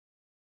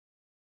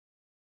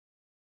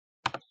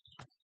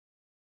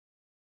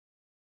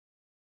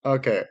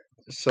Okay,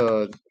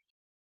 so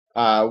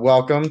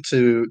welcome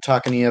to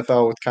Talking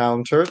EFL with Kyle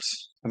and Turts.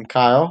 I'm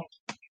Kyle.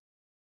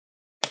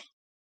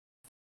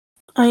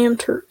 I am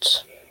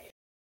Turts.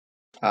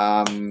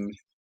 And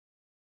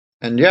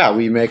yeah,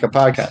 we make a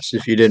podcast.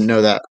 If you didn't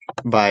know that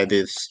by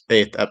this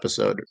 8th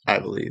episode, I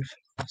believe.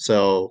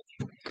 So,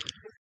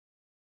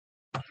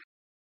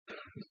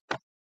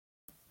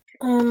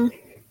 When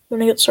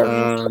I get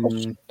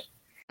started,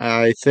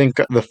 I think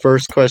the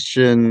first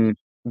question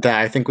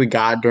that I think we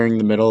got during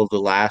the middle of the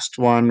last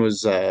one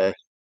was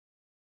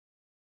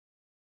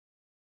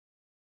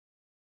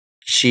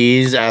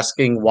Cheese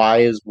asking why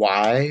is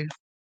why,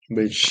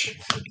 which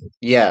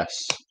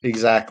yes,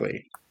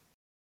 exactly.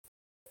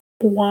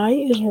 why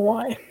is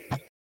why?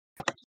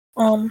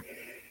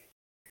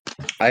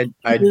 I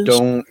Is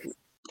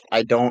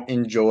don't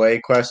enjoy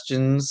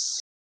questions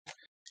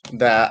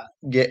that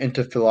get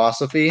into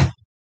philosophy,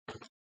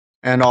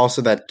 and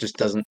also that just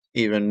doesn't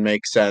even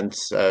make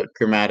sense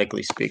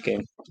grammatically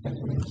speaking.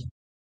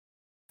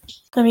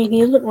 I mean,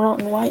 he isn't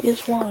wrong. Why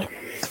is why?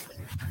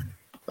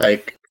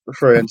 Like,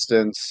 for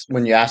instance,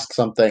 when you ask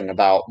something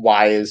about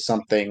why is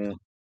something,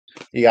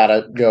 you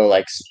gotta go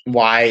like,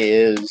 why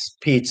is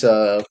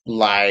pizza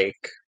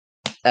like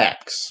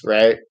X,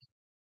 right?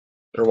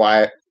 Or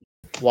why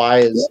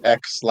is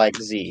X like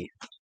Z?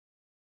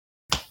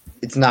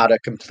 It's not a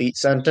complete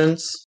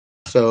sentence,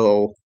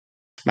 so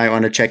might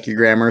want to check your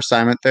grammar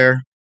assignment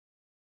there,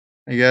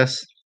 I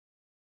guess.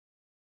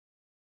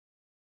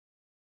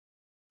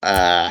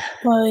 Yeah,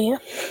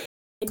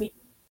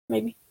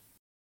 maybe.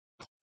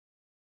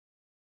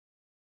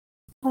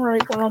 All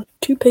right, we're on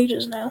 2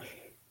 pages now.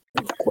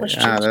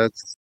 Questions. Yeah,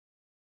 that's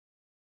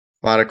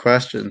a lot of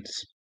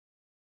questions.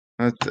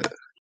 That's it.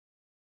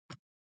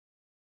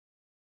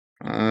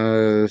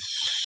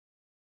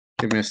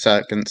 Give me a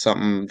second.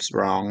 Something's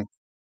wrong.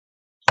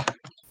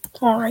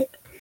 All right.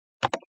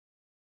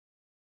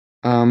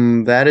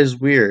 That is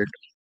weird.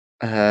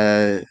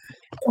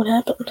 What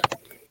happened?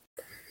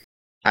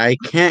 I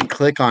can't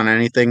click on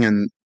anything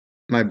in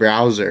my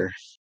browser.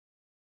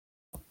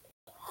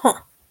 Huh?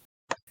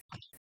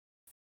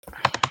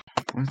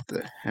 What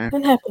the heck?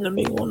 That happened to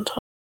me one time.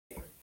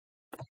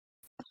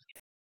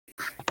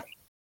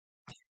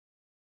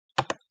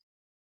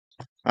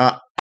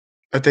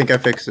 I think I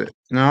fixed it.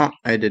 No,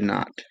 I did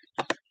not.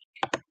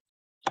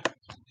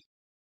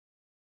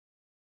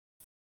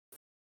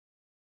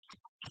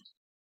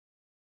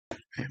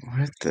 Wait,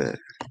 what the?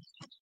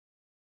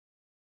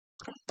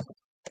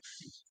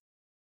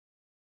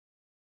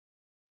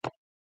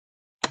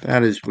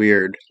 That is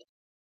weird.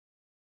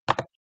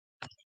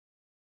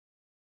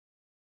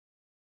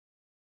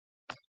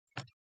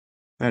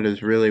 That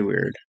is really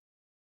weird.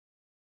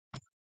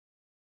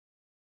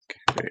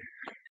 Okay.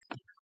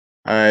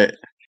 Alright.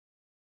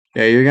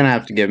 Yeah, you're gonna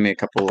have to give me a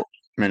couple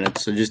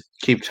minutes, so just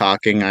keep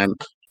talking.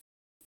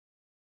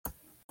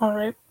 All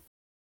right.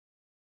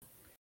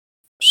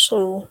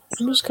 So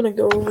I'm just gonna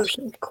go over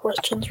some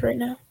questions right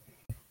now.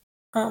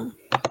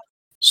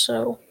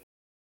 So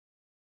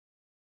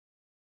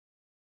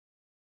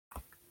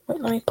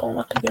wait, let me pull them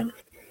up again.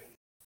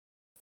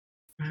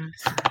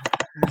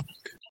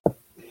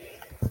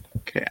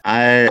 Okay,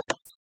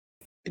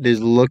 it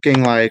is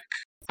looking like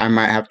I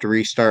might have to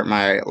restart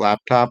my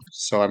laptop,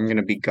 so I'm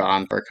gonna be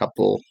gone for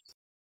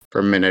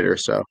a minute or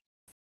so.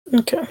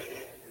 Okay.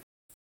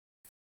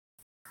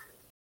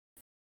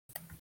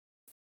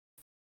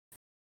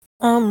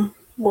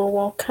 Well,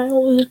 while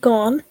Kyle is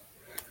gone,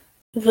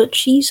 the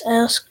Cheese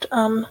asked,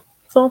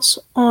 thoughts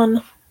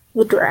on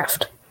the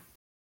draft.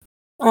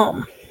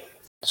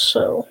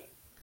 So,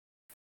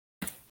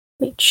 let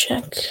me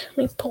check. Let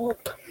me pull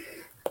up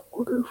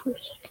order for a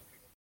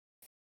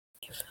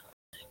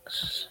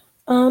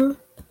second.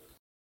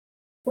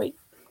 Wait.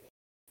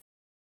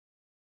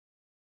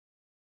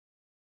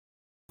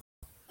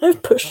 I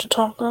have push to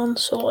talk on,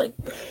 so, like,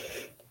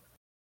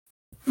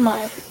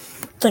 my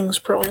thing's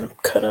probably gonna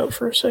cut out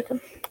for a second.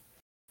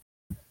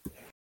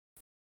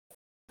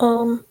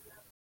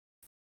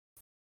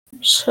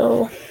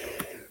 So,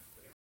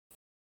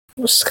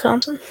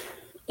 Wisconsin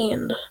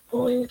and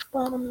Boys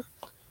Bottom.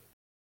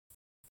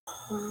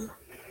 I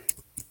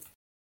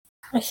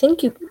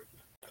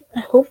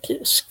hope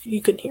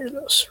you can hear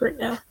this right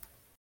now.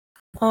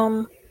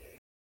 I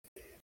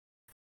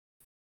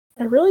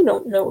really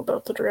don't know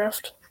about the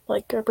draft.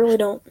 Like, I really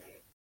don't.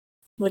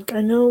 Like,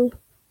 I know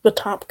the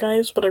top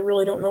guys, but I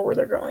really don't know where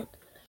they're going.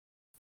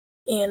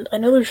 And I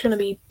know there's going to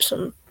be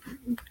some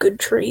good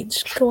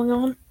trades going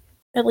on.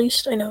 At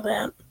least I know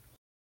that.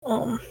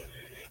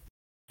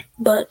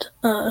 But,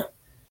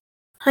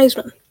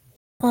 Heisman.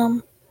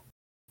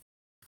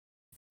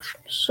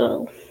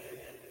 So,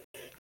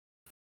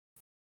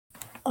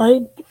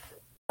 I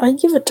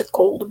give it to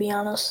Cole, to be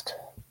honest.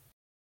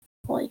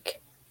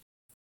 Like,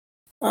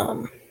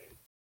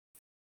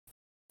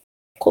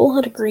 Cole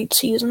had a great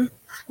season.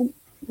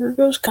 Here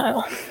goes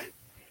Kyle.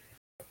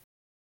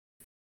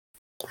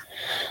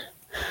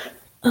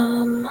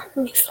 Let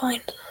me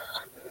find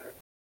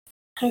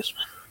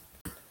Heisman.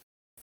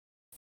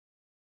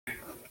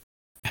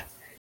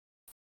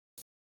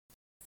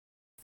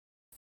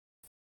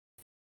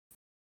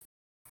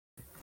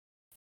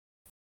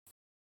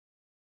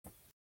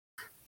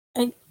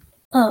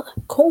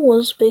 Cole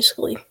was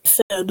basically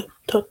fed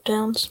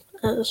touchdowns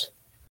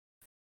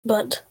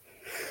but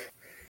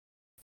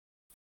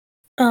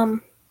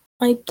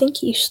I think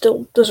he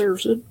still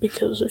deserves it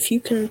because if you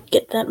can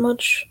get that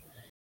much,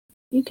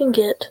 you can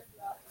get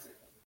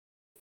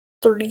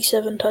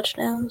 37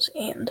 touchdowns,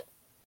 and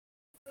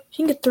if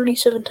you can get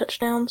 37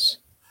 touchdowns,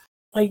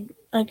 I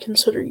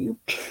consider you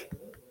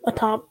a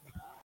top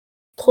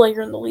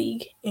player in the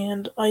league,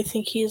 and I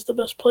think he is the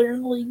best player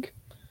in the league.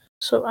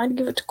 So I'd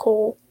give it to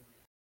Cole.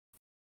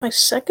 My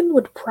second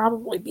would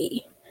probably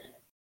be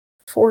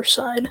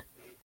Forside.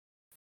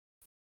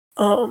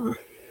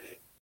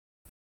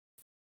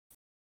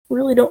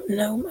 Really don't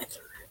know my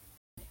third.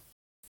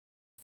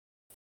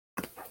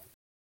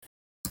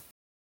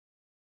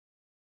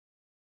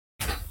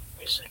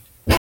 Wait a second.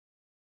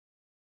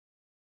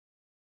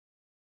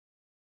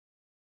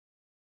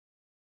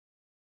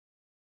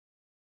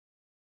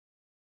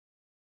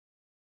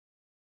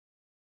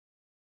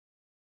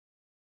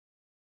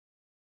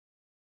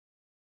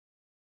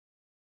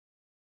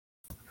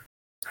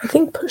 I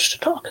think push to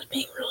talk is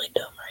being really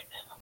dumb right now.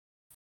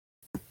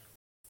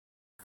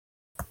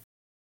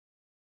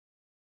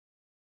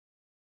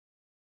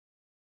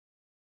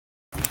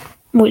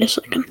 Wait a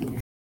second.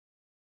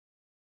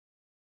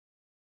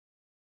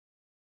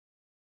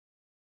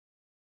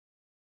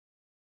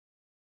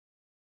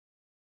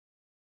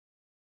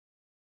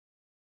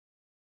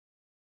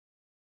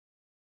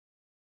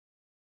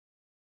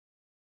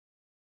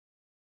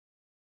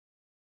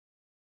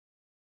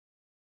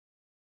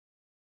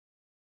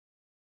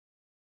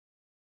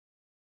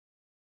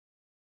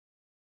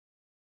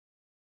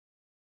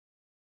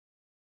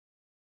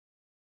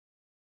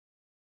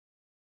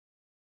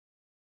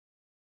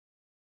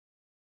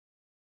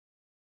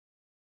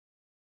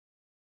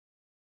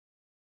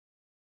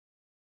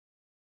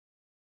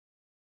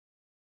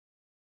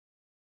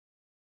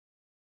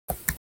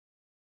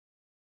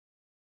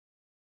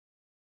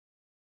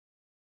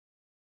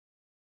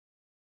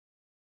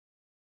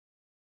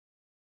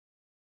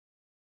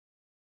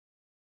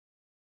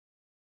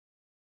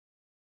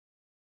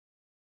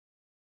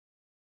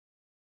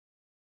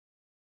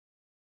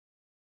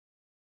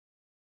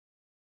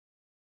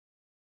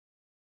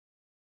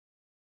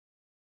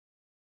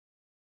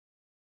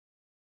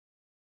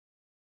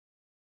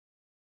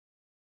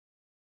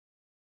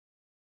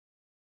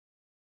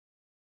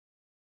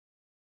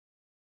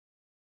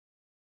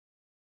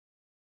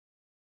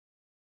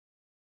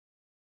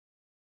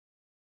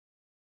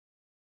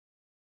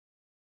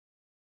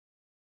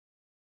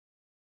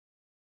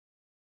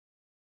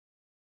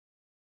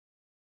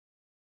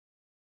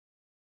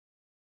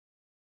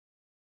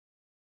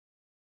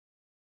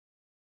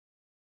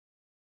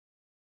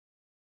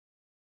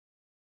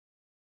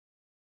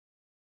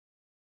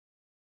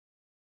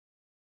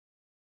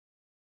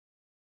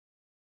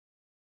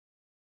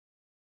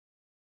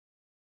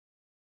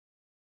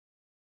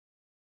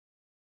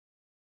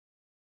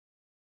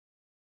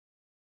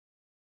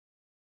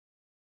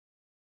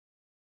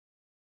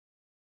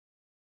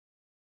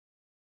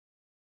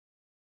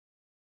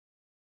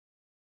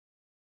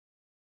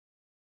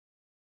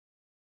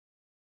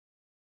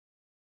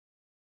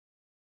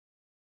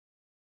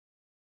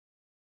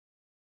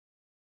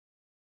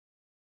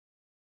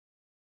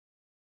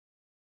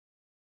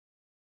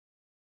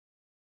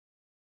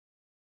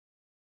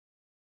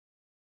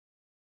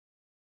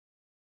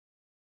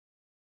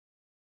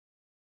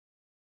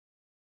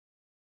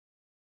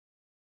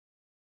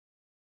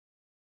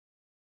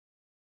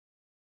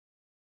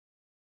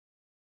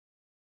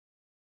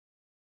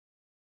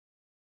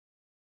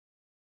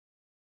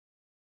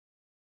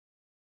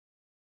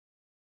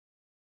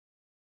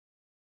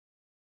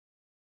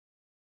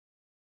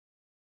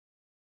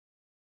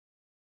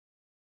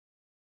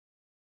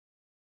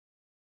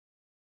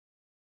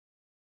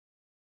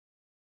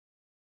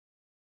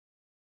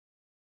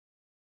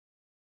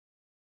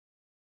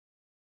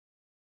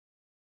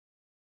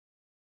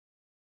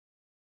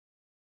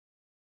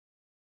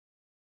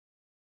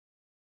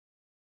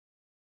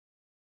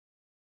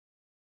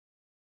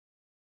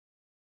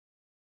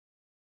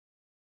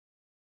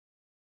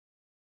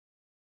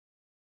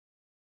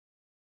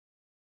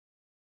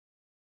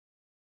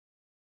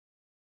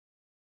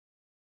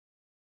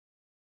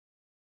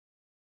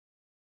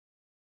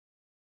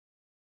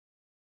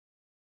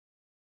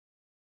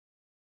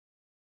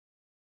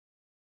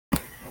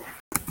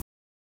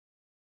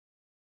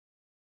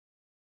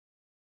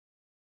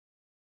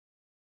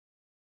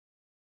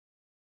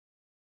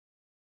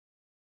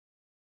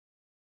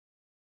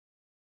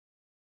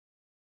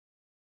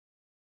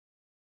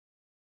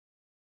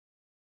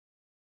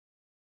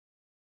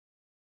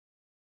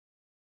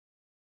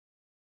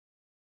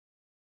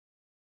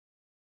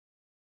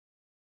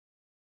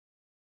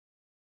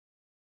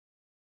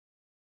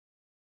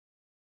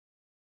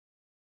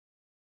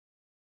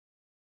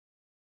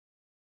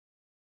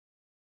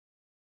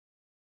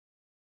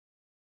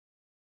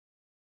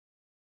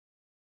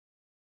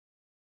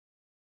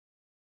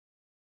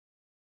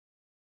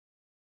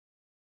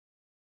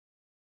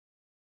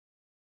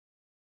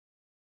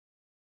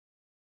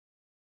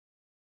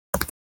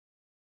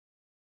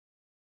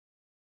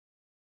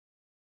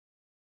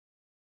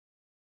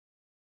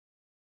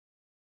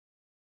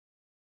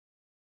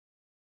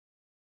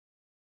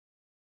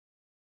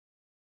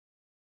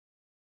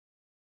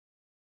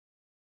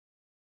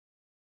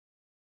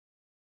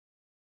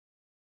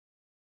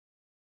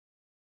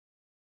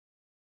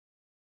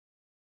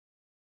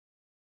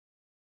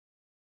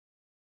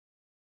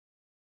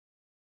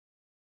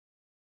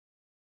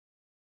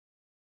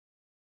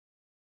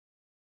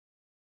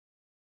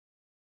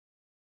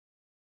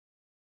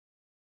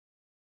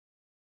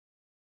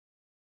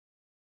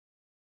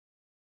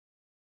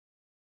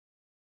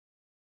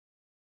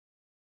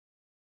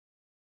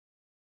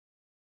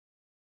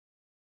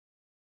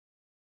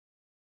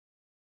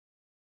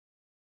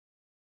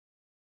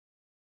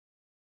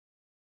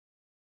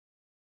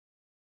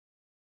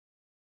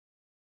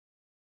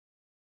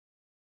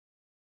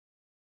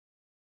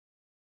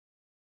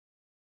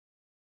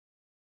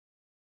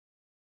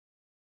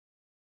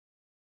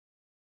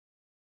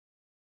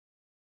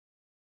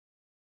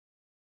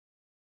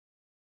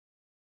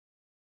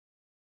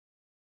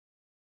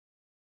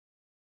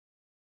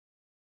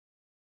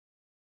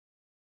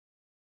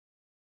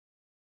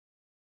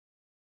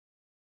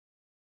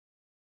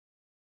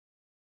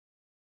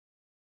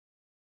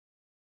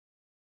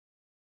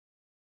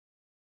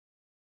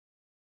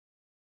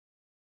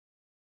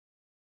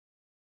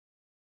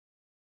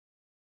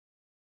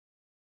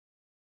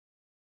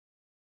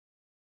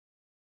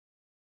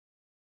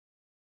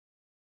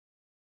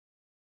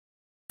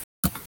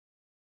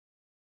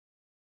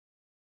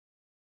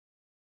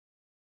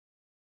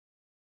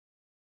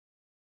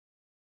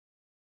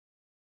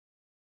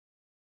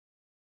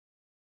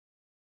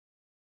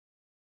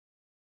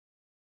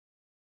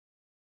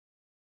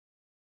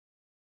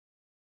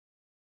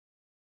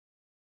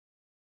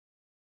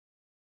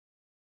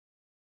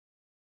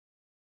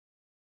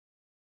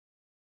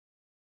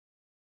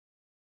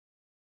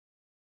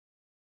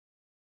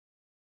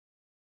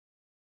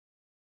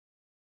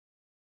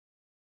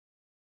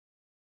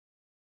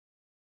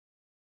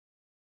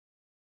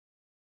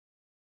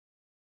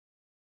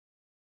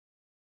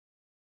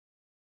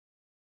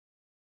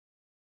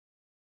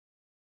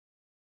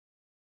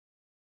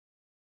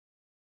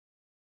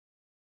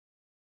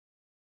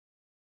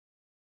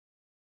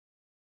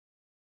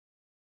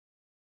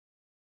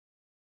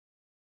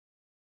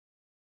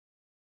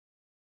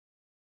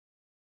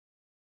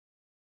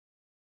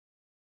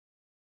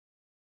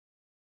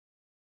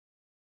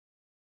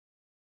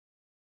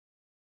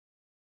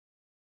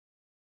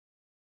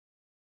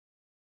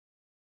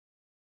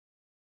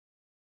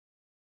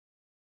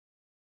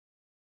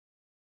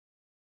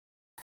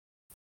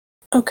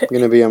 Okay. I'm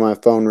gonna be on my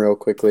phone real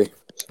quickly,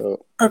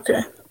 so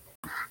Okay.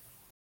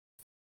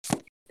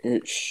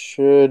 it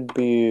should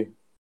be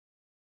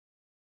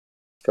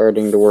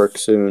starting to work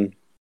soon.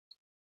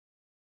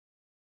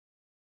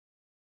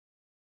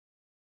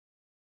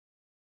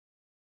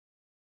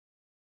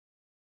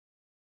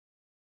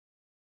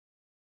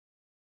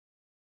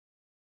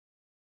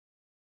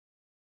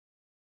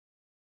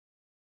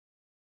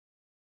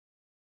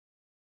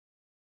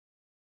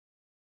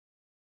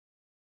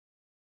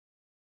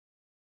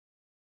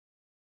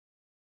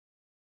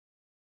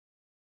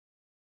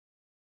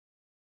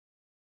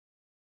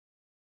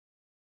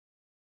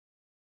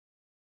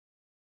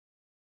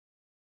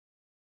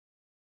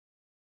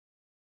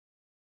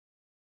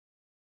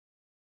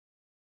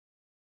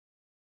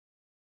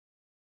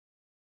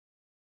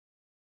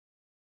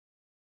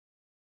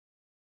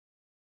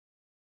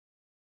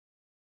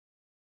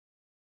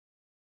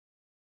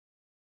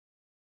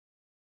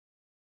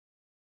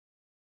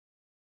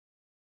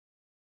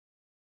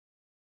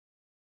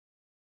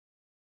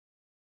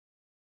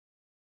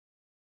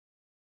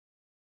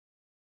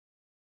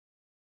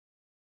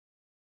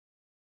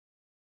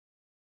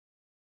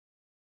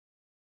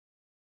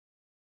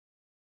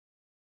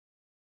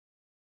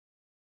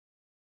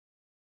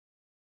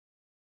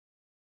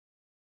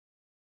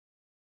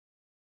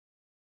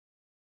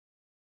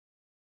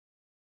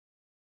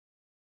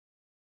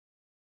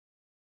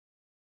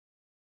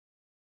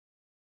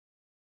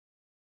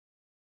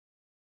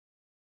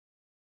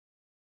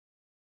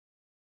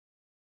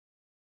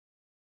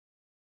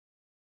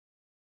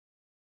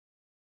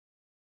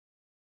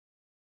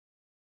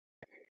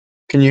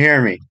 Can you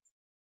hear me?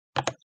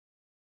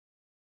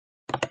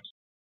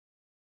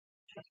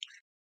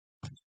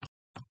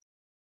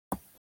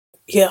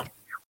 Yeah.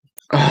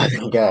 Oh,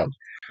 thank God.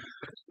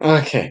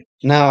 Okay,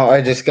 now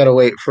I just gotta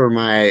wait for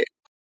my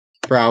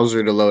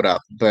browser to load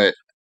up, but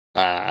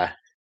uh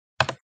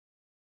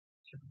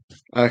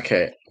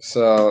okay,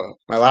 so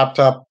my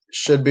laptop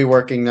should be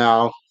working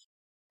now.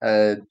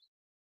 Uh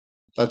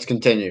let's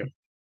continue.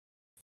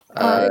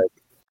 Uh Alright.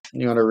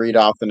 you want to read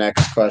off the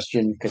next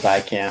question because I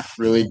can't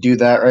really do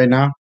that right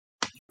now.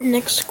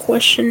 Next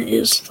question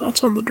is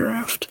thoughts on the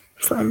draft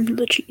from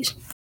the Cheese.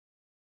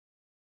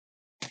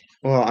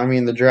 Well, I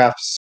mean the draft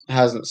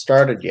hasn't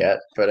started yet,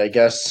 but I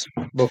guess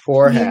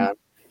beforehand,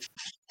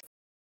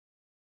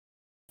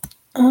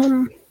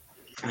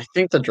 I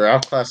think the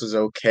draft class is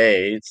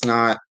okay. It's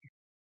not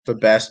the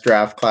best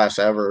draft class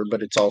ever,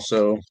 but it's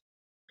also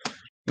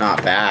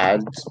not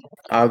bad.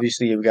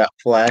 Obviously, you've got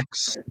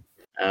flex,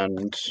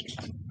 and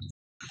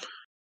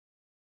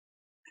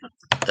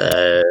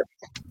uh,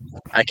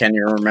 I can't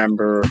even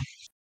remember.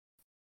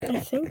 I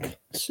think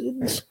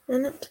Sid's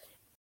in it.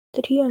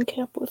 Did he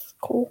uncap with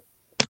Cole?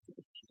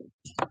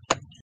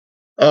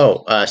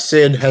 Oh,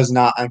 Sid has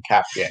not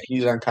uncapped yet.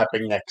 He's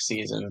uncapping next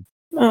season.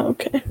 Oh,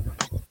 okay.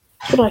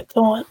 That's what I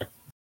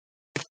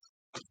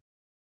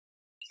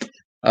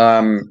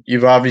thought.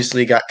 You've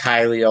obviously got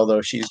Kylie,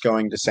 although she's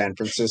going to San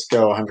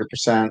Francisco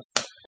 100%,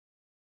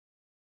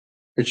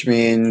 which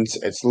means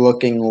it's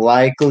looking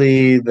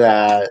likely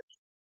that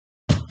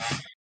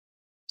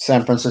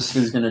San Francisco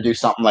is going to do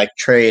something like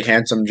trade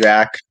Handsome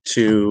Jack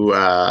to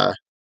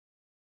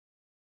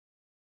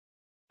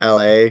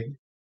LA.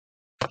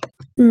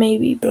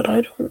 Maybe, but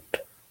I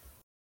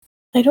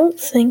don't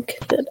think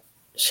that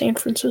San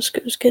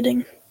Francisco's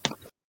getting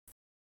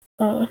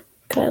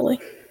Kylie.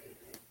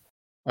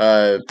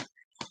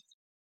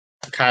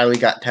 Kylie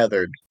got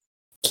tethered.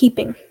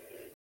 Keeping.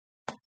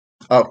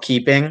 Oh,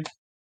 keeping?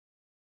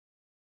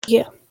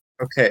 Yeah.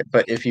 Okay,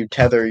 but if you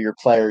tether your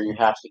player, you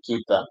have to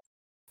keep them.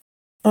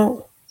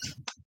 Oh.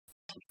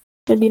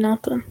 Maybe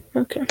not then.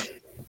 Okay.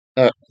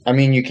 I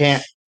mean, you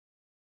can't,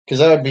 because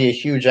that would be a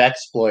huge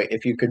exploit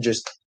if you could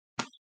just,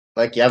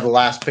 like, you have the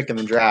last pick in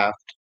the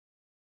draft,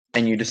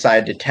 and you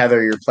decide to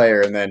tether your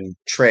player and then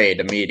trade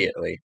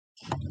immediately.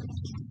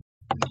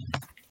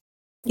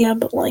 Yeah,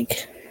 but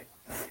like,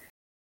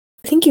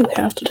 I think you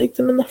have to take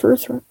them in the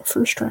first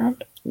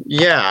round.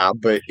 Yeah,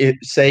 but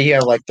say you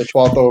have like the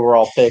 12th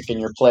overall pick, and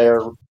your player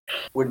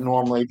would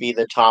normally be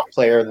the top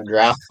player in the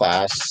draft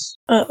class.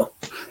 Oh.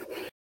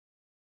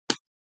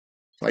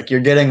 Like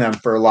you're getting them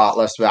for a lot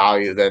less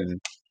value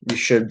than you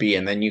should be,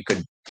 and then you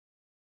could.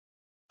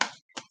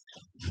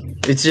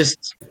 It's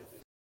just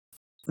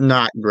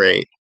not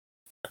great.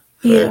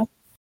 Yeah.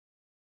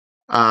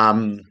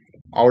 But,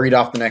 I'll read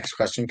off the next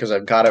question because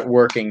I've got it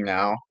working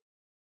now.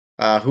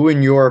 Who,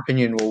 in your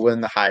opinion, will win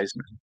the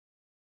Heisman?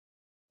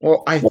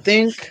 Well, I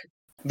think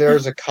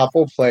there's a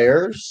couple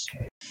players.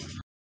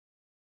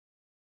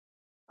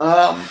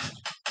 Um,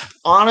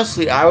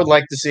 honestly, I would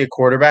like to see a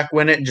quarterback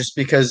win it just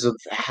because of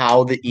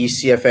how the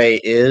ECFA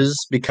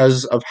is,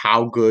 because of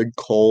how good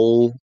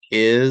Cole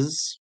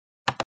is,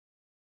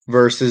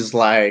 versus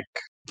like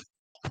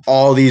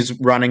all these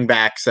running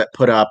backs that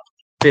put up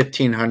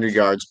 1,500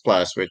 yards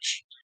plus,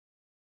 which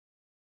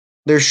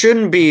there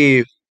shouldn't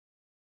be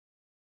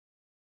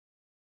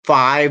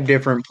 5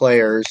 different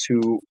players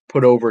who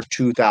put over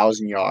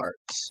 2,000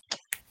 yards.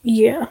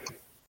 Yeah.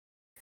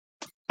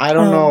 I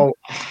don't know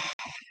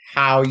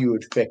how you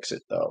would fix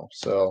it though.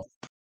 So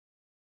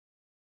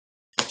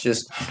it's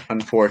just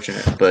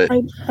unfortunate, but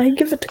I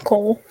give it to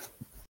Cole.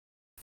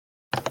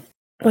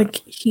 Like,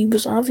 he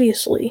was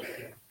obviously.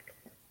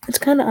 It's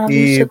kind of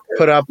obvious he that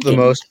put up the game.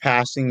 most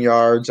passing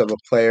yards of a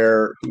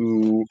player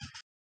who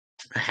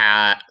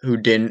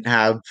didn't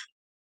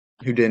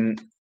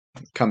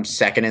come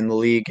second in the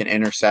league in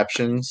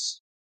interceptions.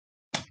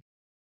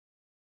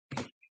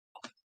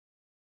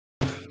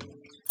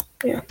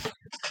 Yeah.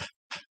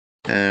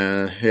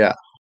 Yeah.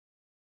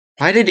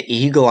 Why did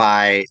Eagle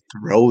Eye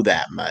throw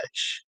that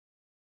much?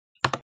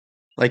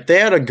 Like, they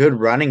had a good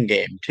running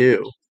game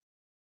too.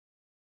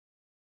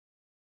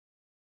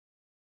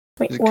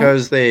 Wait,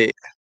 Because what? they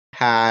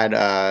had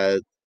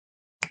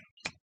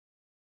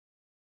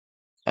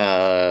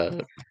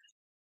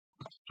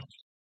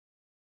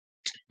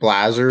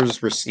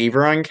Blazer's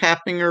receiver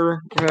uncapping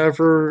or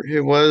whatever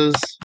it was.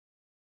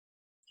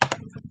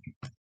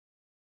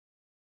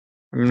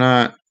 I'm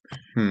not.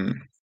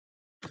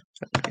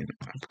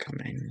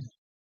 Upcoming.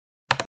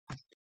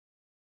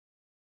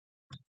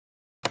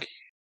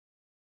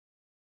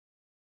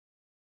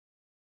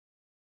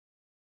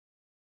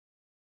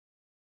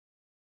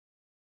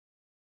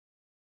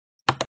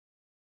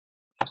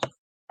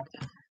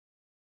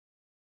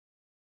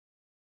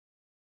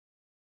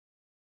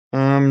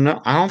 No,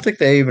 I don't think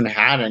they even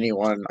had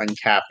anyone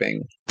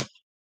uncapping.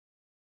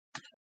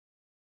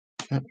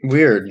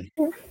 Weird.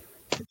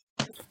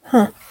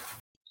 Huh.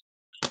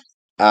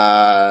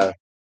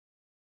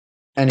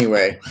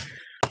 Anyway,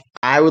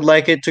 I would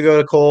like it to go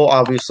to Cole.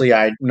 Obviously,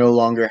 I no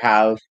longer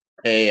have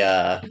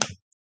a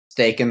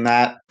stake in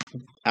that,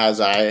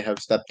 as I have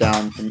stepped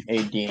down from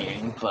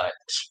ADing, but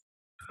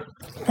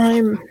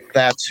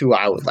that's who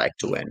I would like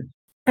to win.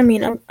 I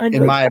mean,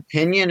 in my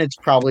opinion, it's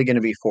probably going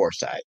to be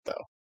Forsyth,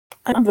 though.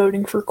 I'm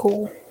voting for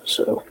Cole,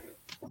 so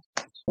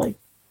like,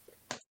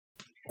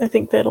 I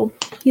think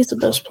he's the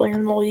best player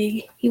in the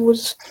league. He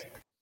was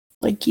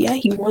he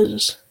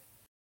was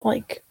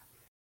like,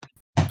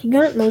 he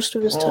got most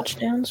of his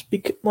touchdowns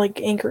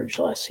like Anchorage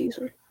last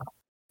season.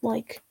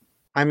 Like,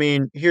 I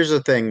mean, here's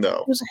the thing,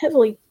 though. It was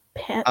heavily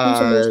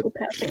mostly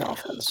passing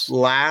offense.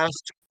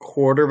 Last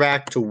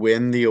quarterback to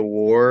win the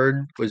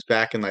award was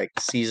back in like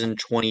season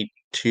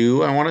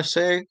 22, I want to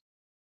say.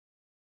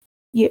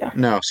 Yeah.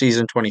 No,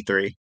 season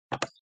 23.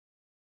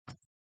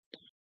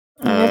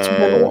 That's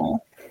been a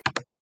while.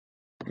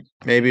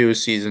 Maybe it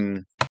was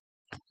season.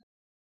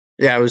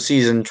 Yeah, it was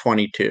season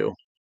 22,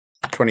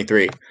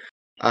 23.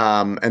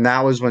 And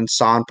that was when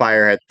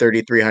Sonfire had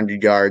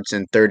 3,300 yards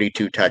and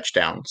 32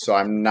 touchdowns. So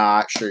I'm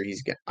not sure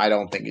I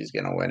don't think he's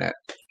gonna win it,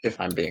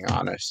 if I'm being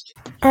honest.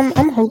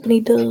 I'm hoping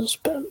he does,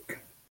 but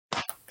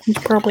he's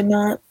probably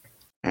not.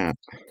 Yeah.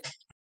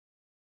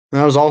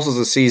 That was also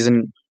the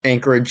season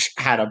Anchorage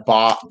had a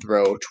bot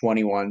throw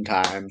 21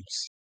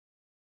 times.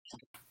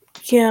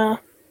 Yeah.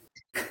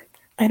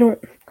 I have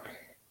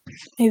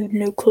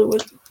no clue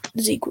what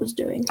Zeke was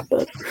doing,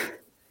 but.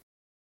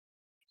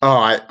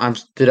 Oh,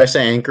 did I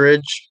say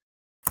Anchorage?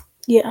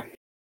 Yeah.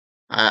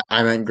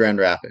 I meant Grand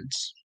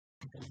Rapids.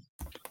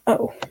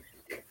 Oh.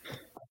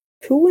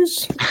 Who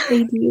was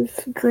AD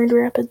of Grand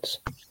Rapids?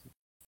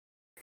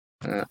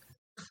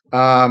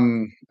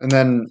 And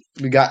then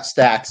we got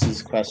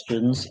Stax's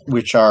questions,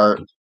 which are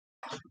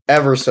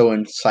ever so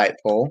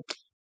insightful.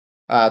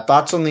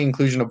 Thoughts on the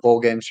inclusion of bowl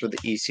games for the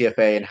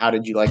ECFA, and how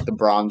did you like the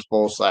Bronze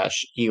Bowl /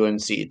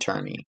 UNC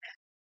tourney?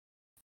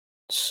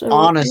 So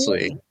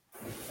honestly,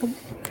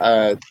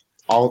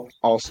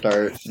 I'll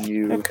start.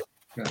 You,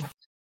 okay.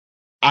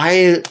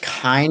 I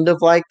kind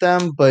of like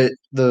them, but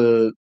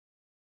the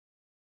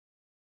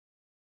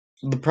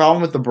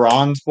problem with the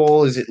Bronze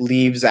Bowl is it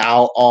leaves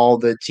out all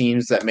the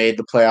teams that made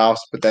the playoffs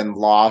but then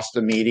lost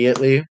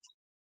immediately.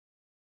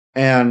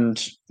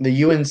 And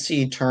the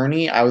UNC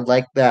tourney, I would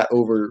like that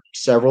over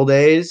several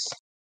days.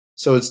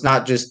 So it's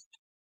not just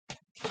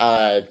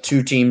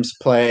two teams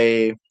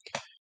play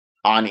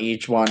on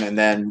each one, and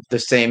then the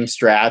same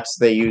strats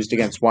they used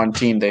against one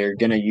team, they're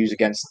going to use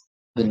against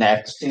the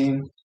next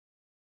team.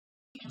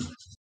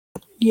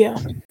 Yeah.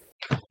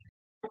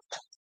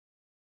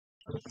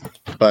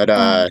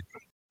 But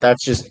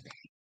that's just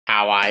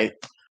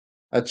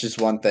that's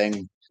just one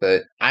thing.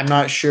 But I'm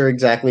not sure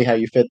exactly how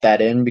you fit that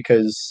in,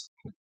 because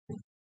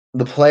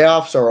the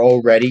playoffs are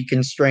already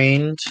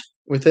constrained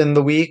within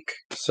the week.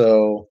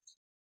 So,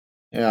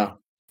 yeah.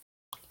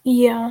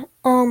 Yeah.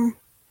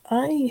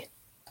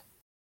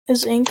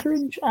 As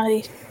Anchorage,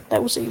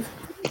 that was a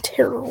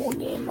terrible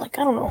game. Like,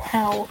 I don't know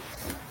how.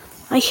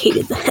 I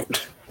hated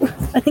that.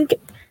 I think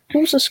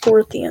what was the score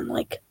at the end?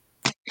 Like,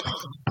 I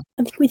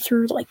think we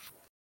threw like.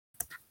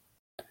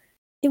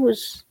 What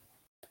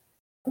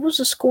was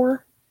the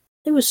score?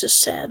 It was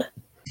just sad,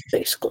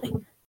 basically.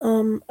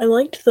 I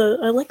liked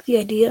the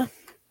idea,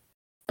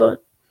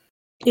 but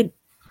it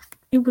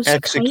was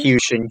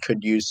execution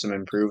could use some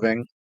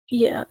improving.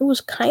 Yeah, it was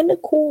kind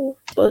of cool,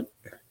 but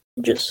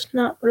just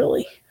not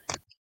really.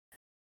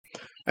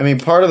 I mean,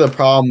 part of the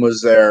problem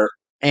was their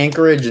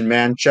Anchorage and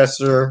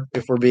Manchester,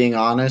 if we're being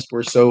honest,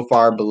 were so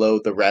far below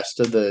the rest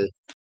of the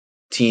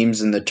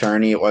teams in the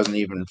tourney, it wasn't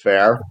even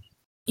fair.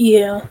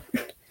 Yeah.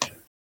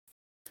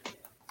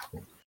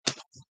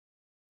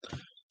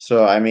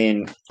 So, I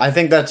mean, I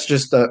think that's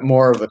just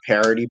more of a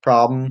parity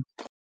problem.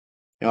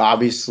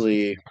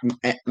 Obviously,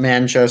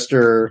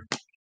 Manchester,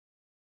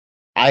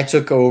 I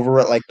took over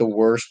at like the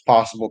worst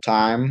possible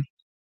time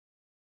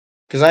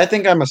because I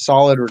think I'm a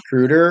solid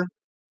recruiter,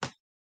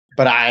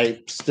 but I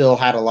still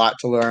had a lot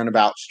to learn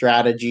about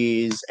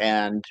strategies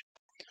and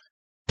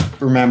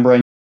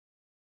remembering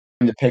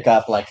to pick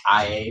up like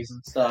IAs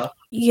and stuff.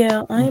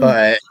 Yeah,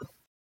 But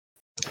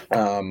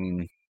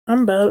I'm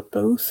about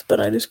both, but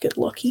I just get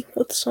lucky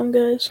with some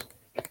guys.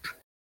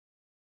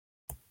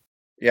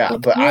 Yeah,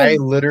 Like, but I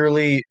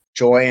literally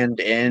joined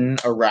in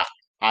around.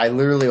 I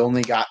literally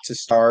only got to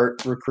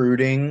start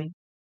recruiting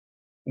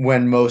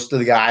when most of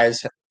the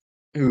guys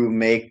who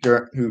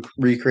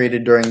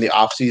recreated during the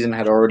off season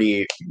had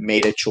already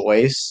made a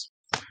choice,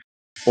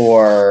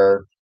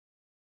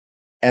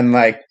 and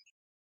like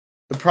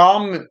the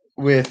problem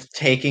with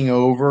taking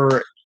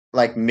over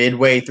like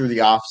midway through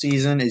the off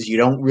season is you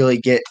don't really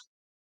get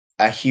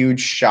a huge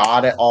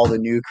shot at all the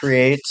new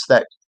creates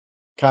that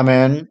come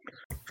in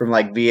from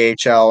like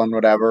VHL and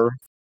whatever.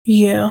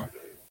 Yeah.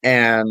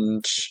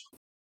 And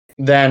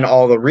then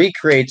all the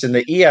recreates in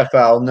the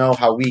EFL know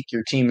how weak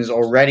your team is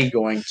already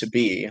going to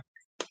be.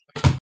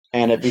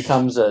 And it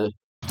becomes a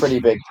pretty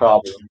big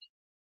problem.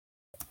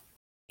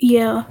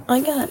 Yeah,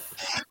 I got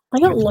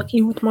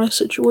lucky with my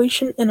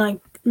situation, and I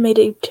made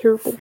a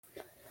terrible.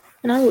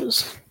 And I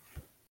was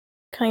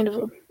kind of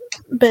a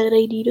bad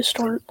AD to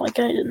start. Like,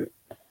 I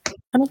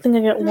don't think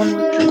I got one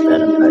recruit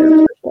that entire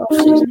first off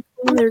season.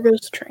 And there goes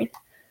the train.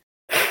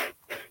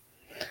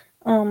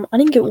 I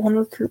didn't get one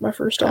recruit my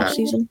first off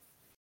season.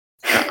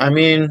 I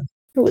mean,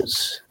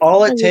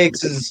 all it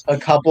takes is a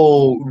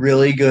couple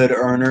really good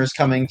earners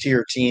coming to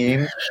your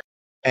team,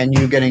 and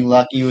you getting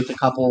lucky with a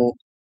couple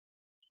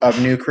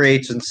of new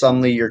creates, and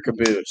suddenly you're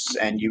caboose,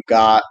 and you've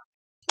got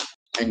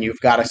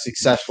a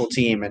successful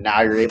team, and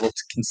now you're able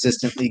to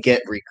consistently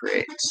get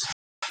recreates.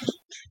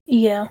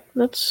 Yeah,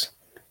 that's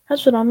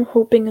what I'm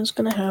hoping is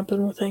going to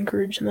happen with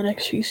Anchorage in the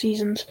next few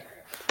seasons.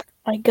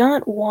 I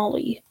got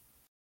Wally.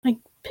 I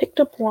picked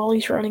up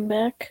Wally's running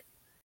back,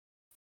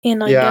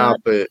 and I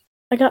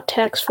got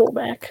Tax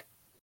fullback.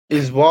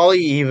 Is Wally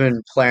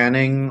even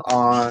planning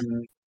on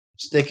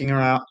sticking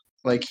around?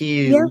 Like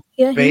he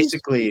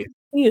basically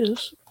he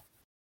is.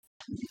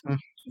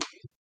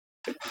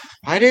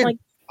 Why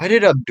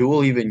did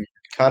Abdul even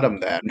cut him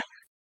then?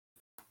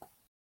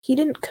 He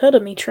didn't cut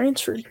him, he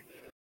transferred.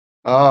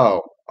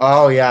 Oh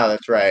yeah,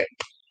 that's right.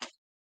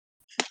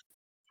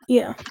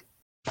 Yeah.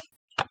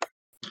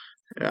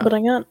 But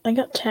I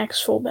got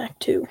Tax fullback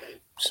too.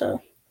 So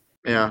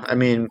yeah, I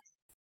mean,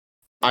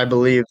 I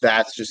believe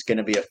that's just going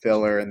to be a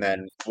filler, and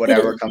then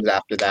whatever comes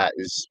after that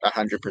is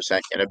 100%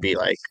 going to be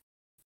like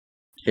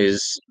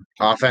his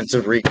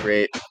offensive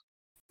recreate.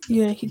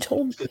 Yeah, he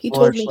told me he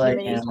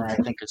made. I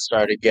think it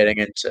started getting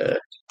into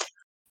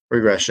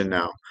regression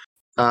now.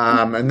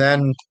 And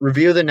then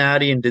review the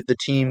Natty, and did the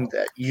team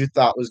that you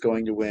thought was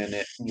going to win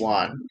it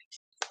won?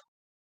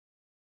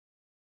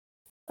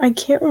 I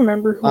can't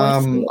remember who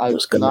I thought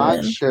was going to win. I'm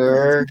not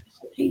sure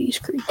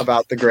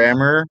about the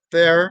grammar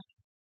there.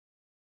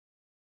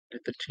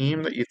 Did the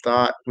team that you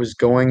thought was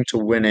going to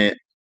win it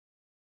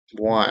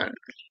won?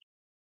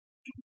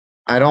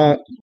 I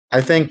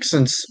think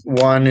since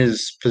one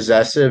is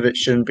possessive, it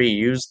shouldn't be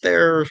used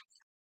there.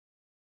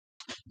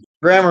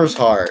 Grammar's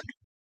hard.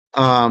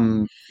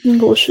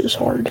 English is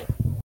hard.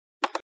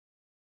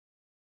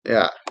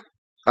 Yeah.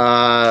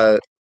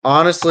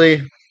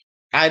 Honestly,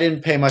 I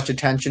didn't pay much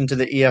attention to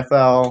the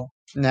EFL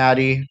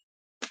Natty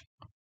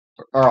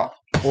or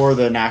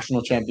the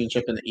national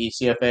championship in the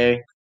ECFA.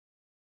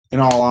 In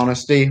all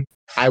honesty,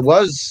 I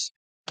was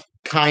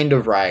kind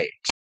of right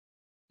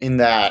in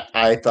that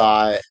I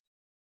thought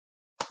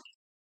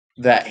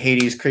that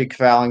Hades Creek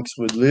Phalanx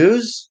would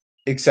lose,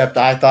 except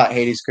I thought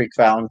Hades Creek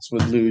Phalanx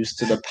would lose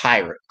to the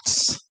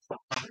Pirates.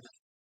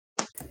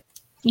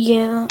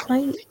 Yeah,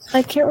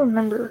 I can't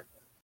remember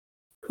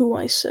who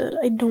I said.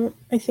 I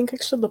think I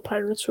said the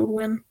Pirates would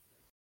win.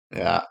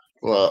 Yeah,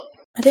 well,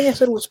 I think I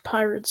said it was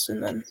Pirates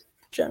and then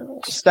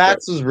Generals.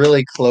 Stats was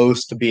really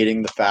close to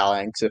beating the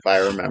Phalanx, if I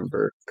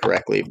remember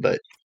correctly, but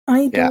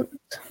I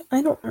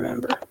don't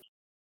remember.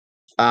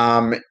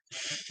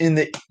 In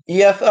the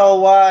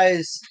EFL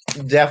wise,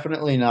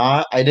 definitely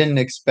not. I didn't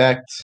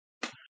expect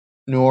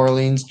New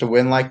Orleans to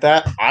win like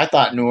that. I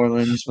thought New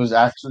Orleans was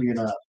actually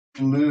gonna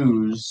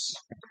lose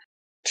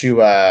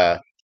to I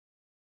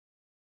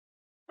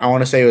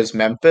want to say it was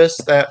Memphis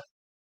that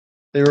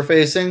they were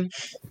facing.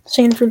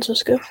 San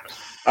Francisco.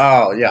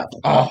 Oh yeah.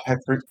 Oh,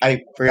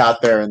 I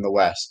forgot they're in the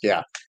West.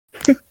 Yeah.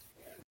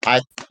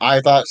 I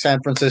thought San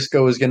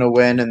Francisco was gonna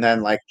win and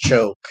then like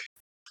choke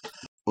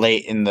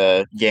late in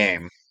the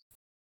game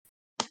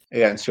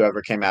against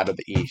whoever came out of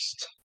the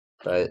East,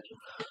 but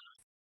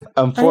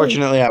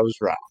unfortunately, I was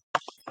wrong.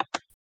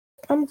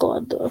 I'm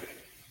glad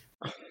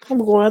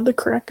the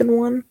Kraken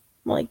won.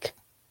 Like,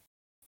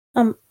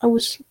 I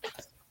was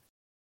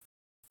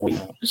Wait,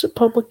 is it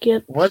public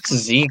yet? What's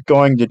Zeke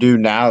going to do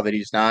now that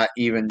he's not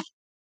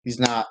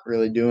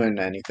really doing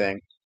anything?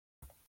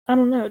 I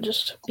don't know.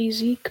 Just be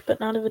Zeke, but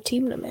not have a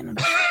team to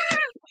manage.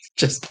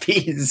 Just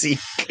be Zeke.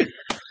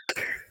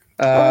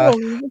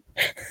 Oh,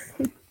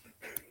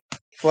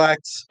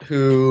 Flex,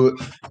 who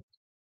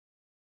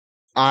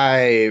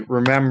I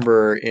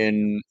remember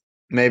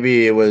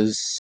maybe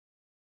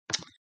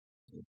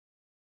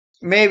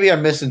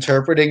I'm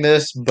misinterpreting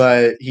this,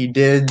 but he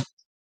did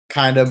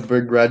kind of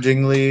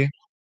begrudgingly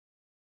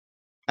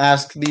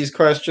ask these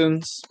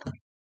questions. At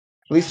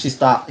least he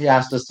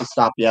asked us to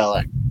stop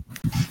yelling.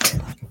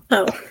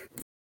 oh,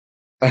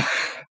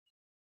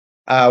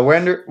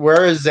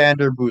 Where is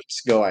Xander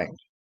Boots going?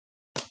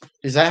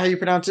 Is that how you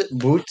pronounce it?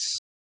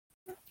 Boots?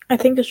 I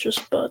think it's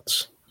just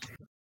butts.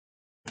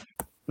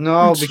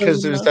 No, And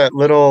because so, there's that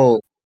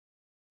little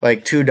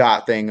like 2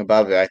 dot thing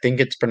above it. I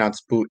think it's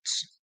pronounced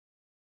boots.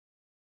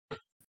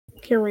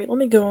 Here, wait. Let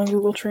me go on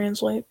Google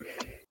Translate.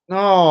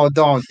 No,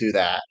 don't do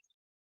that.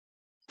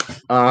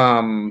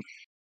 I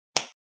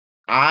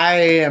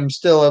am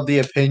still of the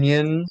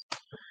opinion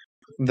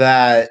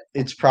that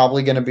it's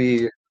probably going to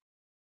be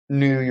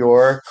New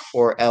York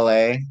or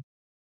LA.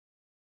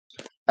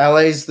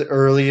 LA's the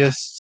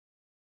earliest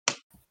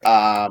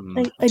I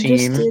just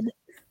team did.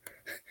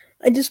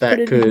 I just put that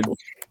it in could. Google.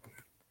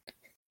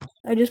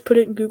 I just put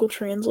it in Google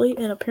Translate,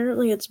 and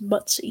apparently it's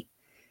Butsy.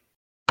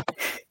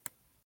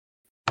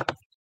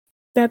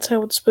 That's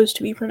how it's supposed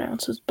to be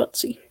pronounced, is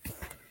Butsy.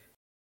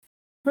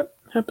 What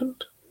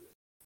happened?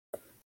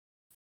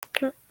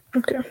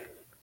 Okay.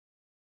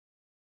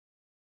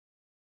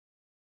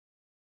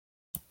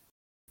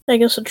 I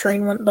guess a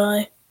train went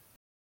by.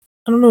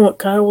 I don't know what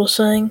Kyle was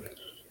saying.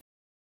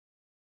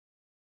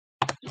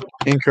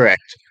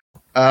 Incorrect.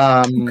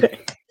 Okay.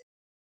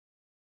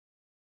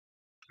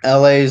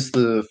 LA's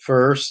the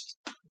first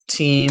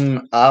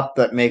team up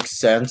that makes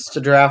sense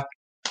to draft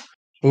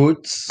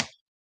Boots.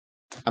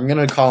 I'm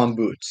gonna call him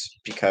Boots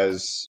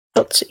because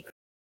Butsy.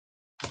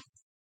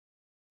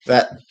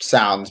 that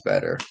sounds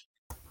better.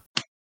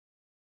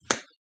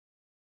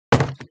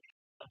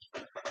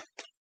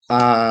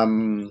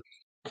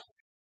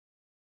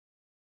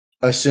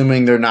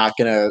 Assuming they're not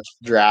gonna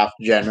draft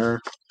Jenner.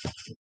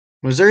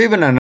 Was there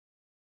even an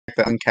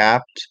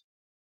uncapped?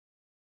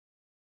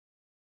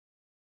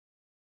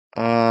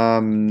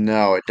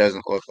 No, it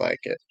doesn't look like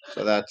it.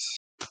 So that's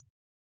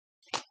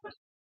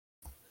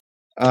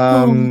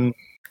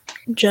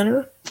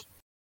Jenner?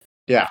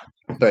 yeah,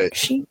 but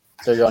She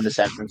they're going to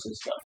San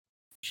Francisco.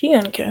 She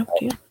uncapped,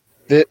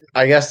 yeah.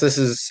 I guess this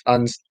is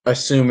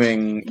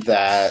assuming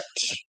that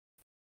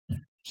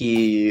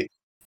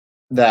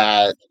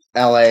that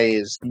LA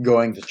is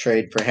going to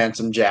trade for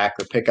Handsome Jack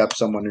or pick up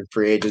someone in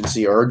free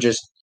agency or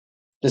just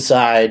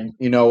decide,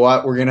 you know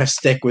what, we're gonna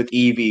stick with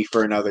Evie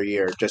for another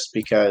year just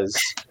because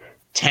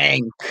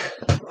tank.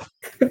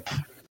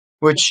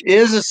 Which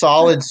is a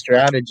solid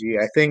strategy.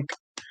 I think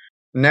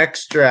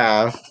next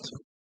draft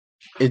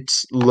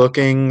it's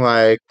looking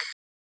like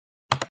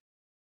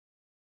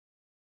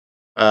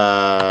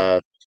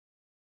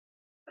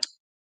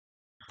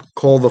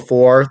Cole the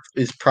Fourth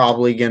is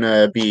probably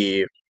gonna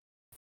be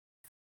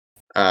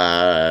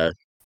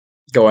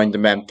going to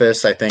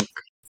Memphis. I think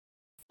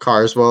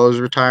Carswell is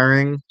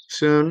retiring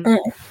soon.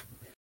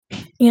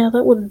 Yeah,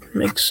 that would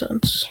make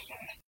sense.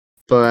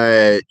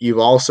 But you've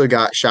also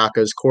got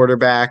Shaka's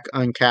quarterback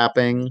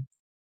uncapping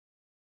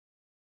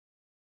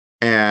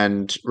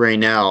and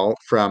Raynell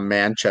from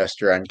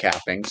Manchester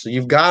uncapping. So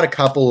you've got a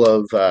couple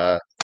of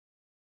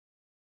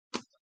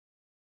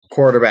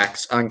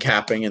quarterbacks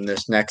uncapping in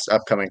this next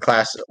upcoming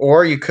class.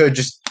 Or you could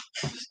just,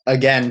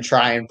 again,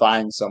 try and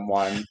find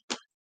someone.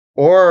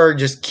 Or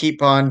just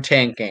keep on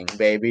tanking,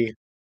 baby.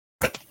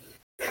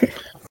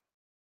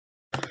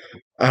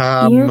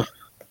 Yeah.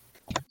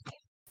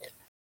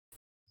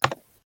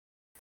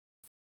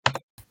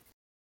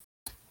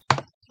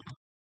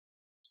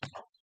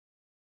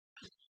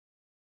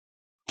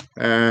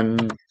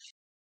 And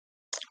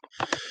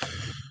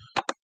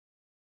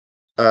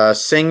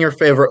sing your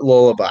favorite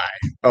lullaby.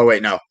 Oh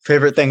wait, no.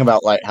 Favorite thing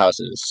about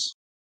lighthouses.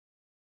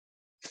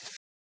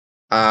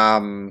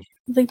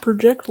 They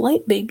project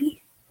light,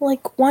 baby.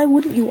 Like, why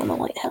wouldn't you want a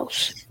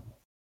lighthouse?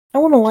 I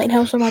want a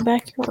lighthouse in my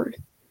backyard.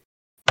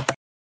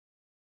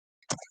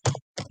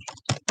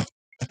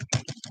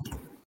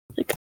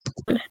 Like,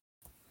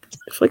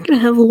 if I could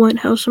have a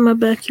lighthouse in my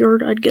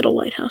backyard, I'd get a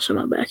lighthouse in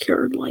my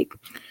backyard. Like,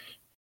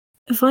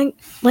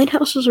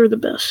 lighthouses are the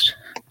best.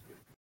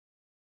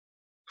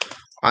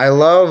 I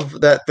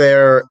love that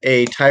they're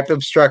a type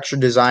of structure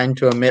designed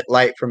to emit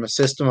light from a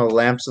system of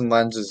lamps and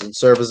lenses and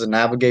serve as a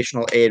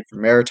navigational aid for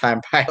maritime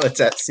pilots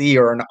at sea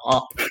or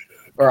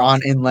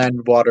on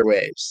inland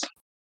waterways.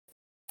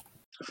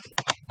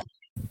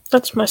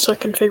 That's my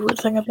second favorite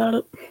thing about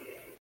it.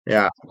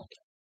 Yeah.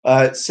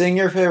 Sing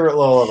your favorite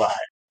lullaby.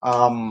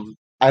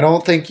 I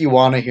don't think you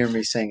want to hear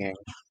me singing.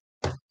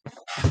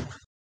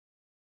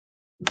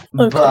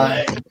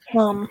 Okay.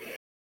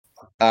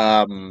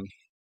 But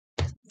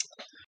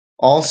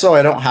also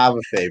I don't have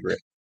a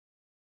favorite.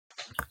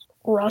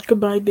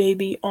 Rockabye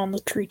Baby on the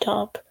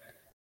treetop.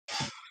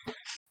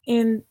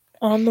 And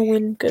on the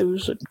wind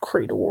goes a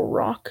cradle will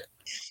rock.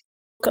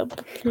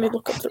 Let me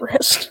look up the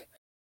rest.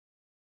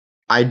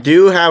 I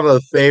do have a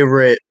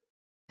favorite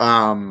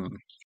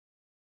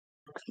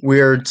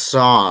weird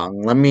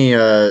song. Let me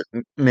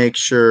make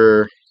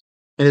sure.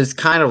 It is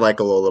kind of like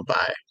a lullaby.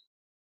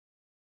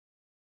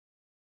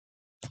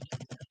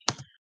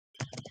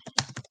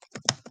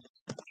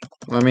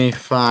 Let me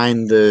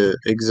find the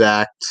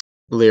exact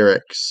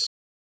lyrics.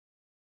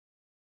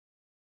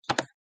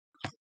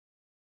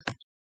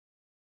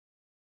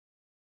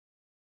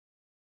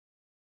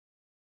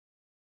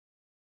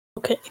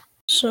 Okay,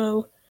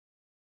 so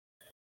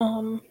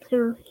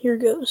here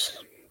goes.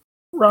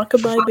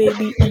 Rockabye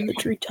Baby in the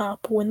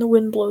treetop. When the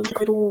wind blows,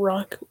 cradle will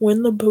rock.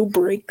 When the bow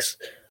breaks,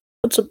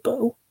 what's a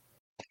bow?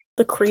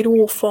 The cradle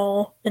will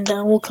fall, and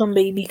down will come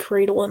baby,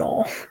 cradle and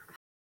all.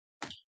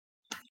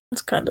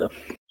 That's kind of...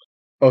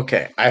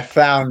 Okay, I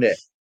found it.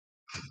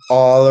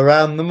 All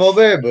around the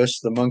mulberry bush,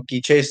 the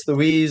monkey chased the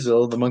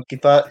weasel. The monkey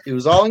thought it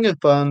was all in good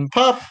fun.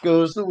 Pop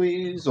goes the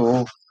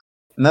weasel.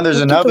 And then there's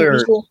What did the another.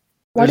 weasel...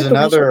 Why There's did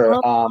the weasel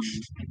another pop?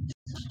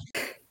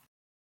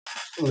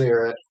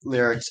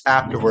 lyrics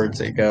afterwards.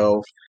 They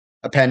go,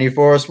 a penny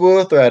for a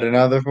spool thread,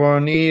 another for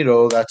a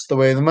needle. That's the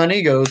way the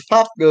money goes.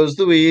 Pop goes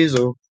the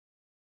weasel.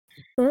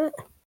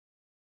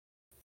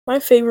 My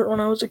favorite when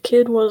I was a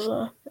kid was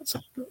it's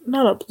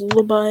not a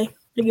lullaby,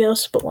 I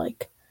guess, but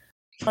like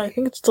I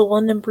think it's the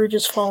London Bridge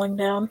is falling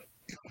down,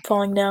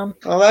 falling down.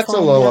 Well, that's a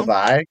falling down.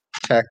 lullaby,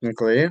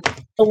 technically.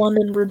 The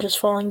London Bridge is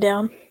falling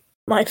down.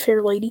 My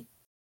Fair Lady.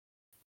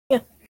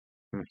 Yeah,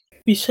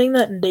 we sang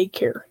that in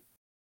daycare.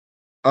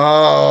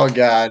 Oh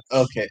God.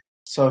 Okay.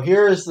 So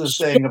here's the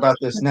thing about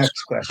this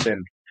next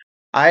question.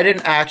 I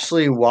didn't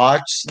actually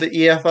watch the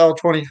EFL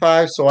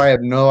 25, so I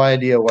have no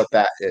idea what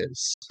that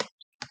is.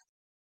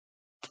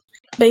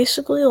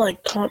 Basically,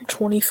 like top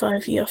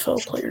 25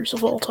 EFL players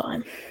of all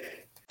time.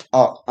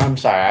 Oh, I'm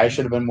sorry. I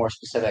should have been more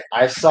specific.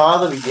 I saw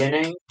the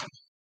beginning,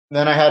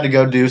 then I had to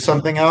go do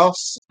something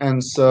else,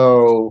 and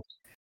so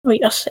Oh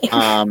yeah, same.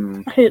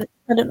 I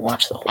didn't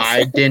watch the whole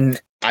thing.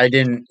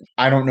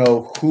 I don't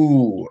know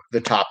who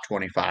the top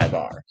 25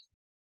 are.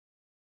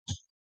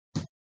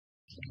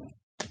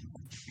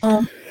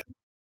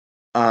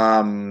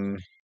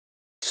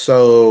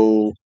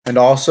 So, and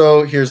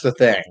also, here's the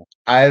thing.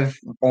 I've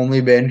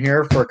only been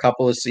here for a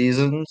couple of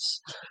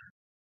seasons,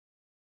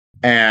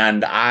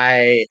 and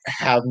I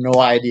have no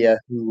idea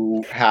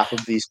who half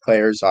of these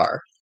players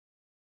are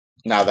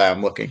now that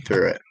I'm looking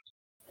through it.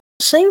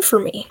 Same for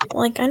me.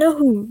 Like, I know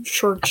who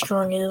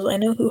Shortstrong is. I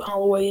know who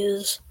Holloway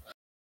is.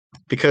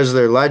 Because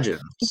they're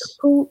legends.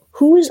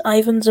 Who is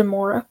Ivan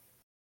Zamora?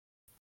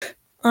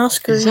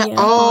 Oscar, Is that, yeah.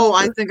 oh,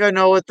 Oscar. I think I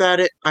know what that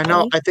is. I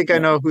think I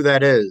know who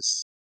that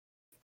is.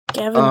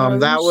 Gavin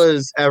Rose. That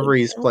was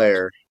Every's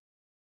player.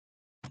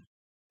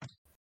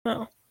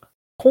 Oh.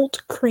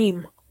 Holt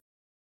Cream.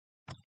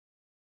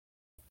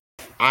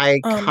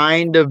 I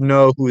kind of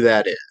know who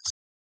that is.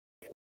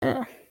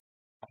 Yeah.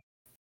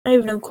 I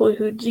have no clue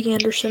who D.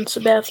 Anderson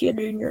Sabathia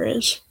Jr.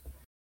 is.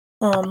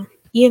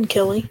 Ian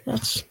Kelly.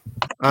 That's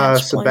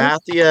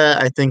Sabathia,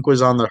 I think,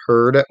 was on the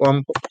Herd at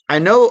one point. I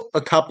know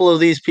a couple of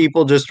these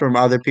people just from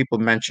other people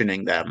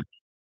mentioning them.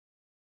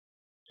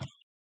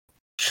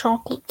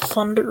 Chocolate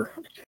Thunder.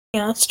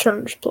 Yeah, that's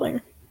Turner's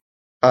player.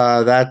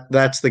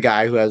 That's the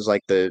guy who has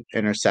like the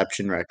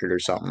interception record or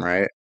something,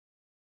 right?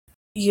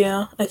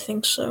 Yeah, I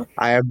think so.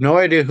 I have no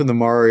idea who the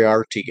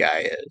Moriarty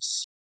guy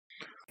is.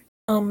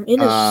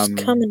 It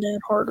is coming down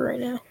hard right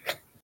now.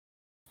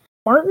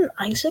 Martin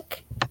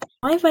Isaac?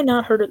 Why have I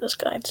not heard of this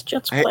guy? It's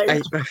Jets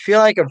player. I feel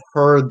like I've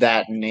heard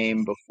that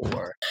name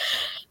before.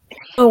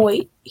 Oh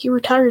wait, he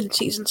retired in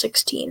season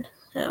 16.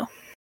 No.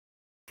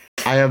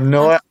 I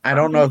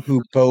don't know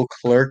who Bo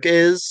Clerk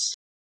is.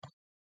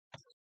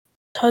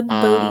 Tug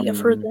Bodie, I've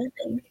heard that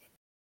name.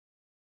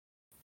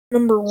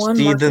 Number 1,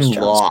 Stephen Marcus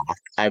Johnson.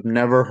 Loft. I've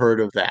never heard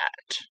of that.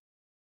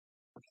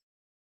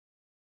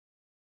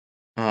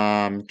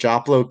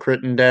 Joplo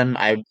Crittenden.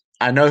 I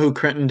know who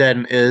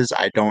Crittenden is.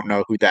 I don't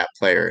know who that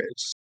player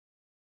is.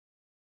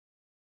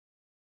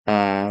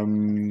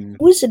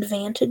 Who is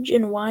Advantage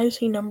and why is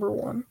he number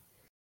 1?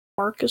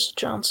 Marcus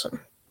Johnson.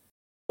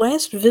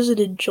 Last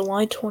visited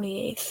July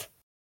 28th.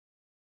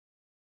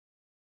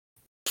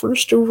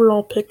 First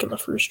overall pick in the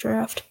first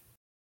draft.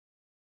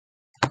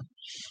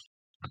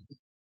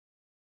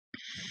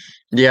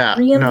 Yeah,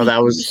 no,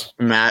 that was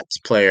Matt's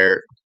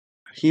player.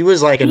 He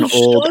was like an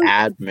old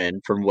admin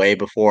from way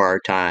before our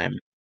time.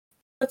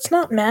 That's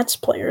not Matt's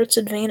player, it's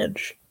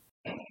Advantage.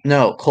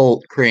 No,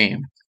 Colt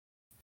Cream.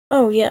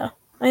 Oh yeah.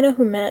 I know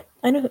who Matt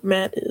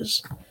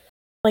is.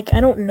 Like, I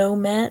don't know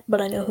Matt,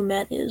 but I know who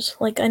Matt is.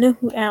 Like, I know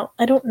who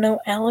I don't know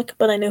Alec,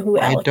 but I know who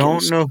Alec is. I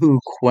don't know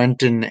who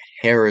Quentin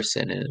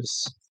Harrison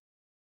is.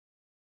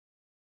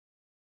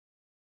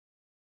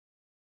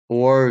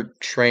 Or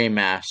Trey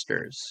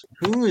Masters.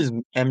 Who is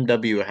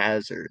M.W.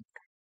 Hazard?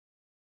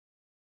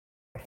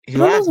 He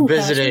last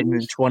visited in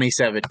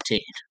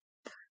 2017.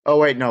 Oh,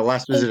 wait, no,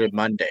 last visited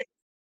Monday.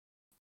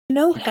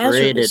 No, He Hazard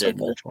traded is like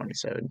in a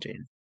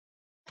 2017.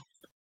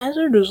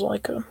 Hazard is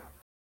like a.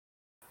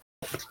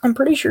 I'm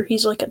pretty sure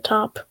he's like a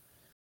top.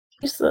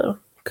 He's the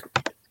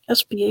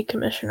SBA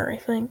commissioner, I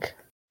think.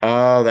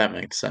 Oh, that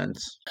makes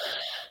sense.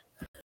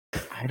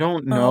 I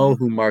don't know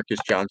who Marcus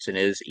Johnson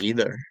is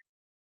either.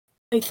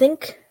 I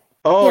think.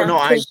 Oh Yeah,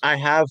 no, because I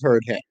have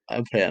heard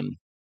of him.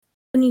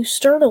 when you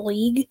start a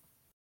league,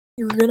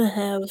 you're gonna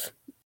have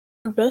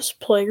your best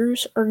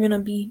players are gonna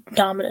be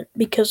dominant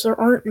because there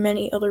aren't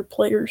many other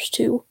players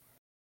to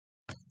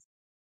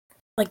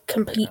like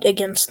compete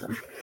against them.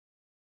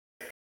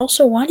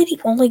 Also, why did he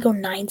only go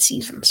 9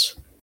 seasons?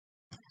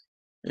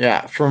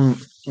 Yeah, from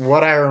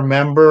what I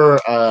remember,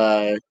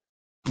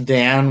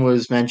 Dan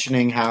was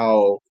mentioning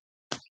how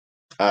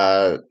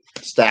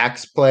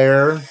Stack's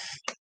player,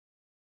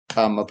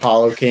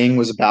 Apollo King,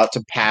 was about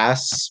to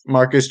pass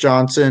Marcus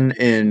Johnson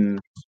in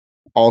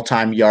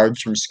all-time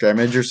yards from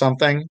scrimmage or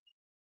something.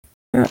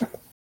 It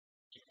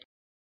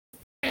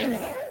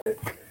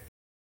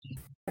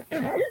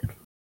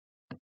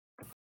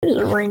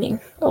is raining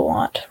a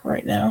lot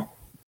right now.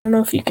 I don't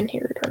know if you can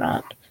hear it or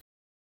not.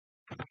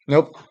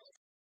 Nope.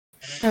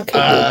 Okay,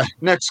 good.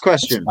 Next It's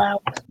question. loud.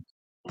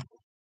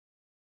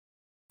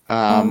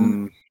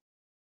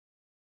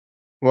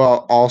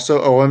 Well,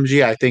 also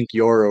OMG, I think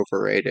you're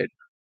overrated.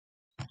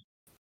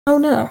 Oh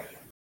no.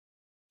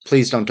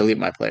 Please don't delete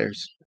my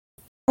players.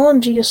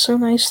 OMG is so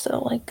nice though,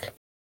 like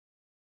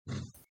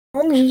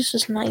OMG is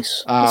just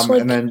nice. It's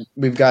like And then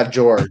we've got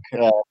Jorg.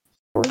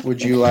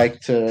 Would you like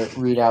to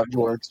read out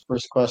Jorg's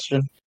first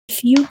question?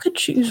 if you could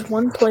choose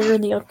one player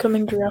in the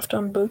upcoming draft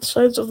on both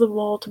sides of the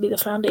ball to be the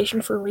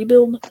foundation for a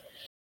rebuild,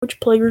 which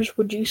players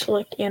would you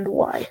select and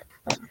why?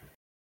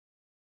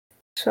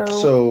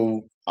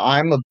 So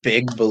I'm a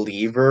big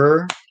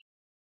believer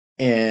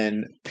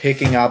in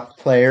picking up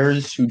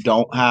players who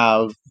don't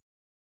have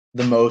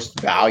the most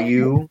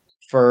value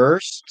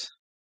first,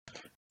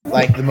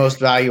 like the most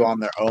value on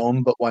their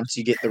own, but once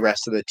you get the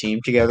rest of the team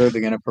together,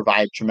 they're going to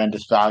provide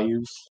tremendous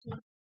values.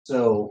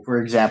 So,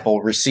 for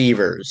example,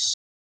 receivers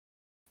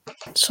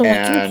So like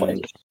your and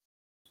players.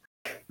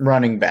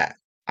 running back.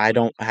 I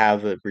don't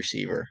have a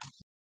receiver.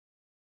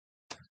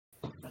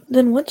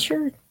 Then what's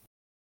your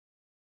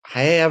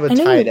I have a I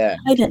know you tight have end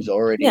a tight who's end.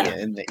 already Yeah.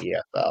 in the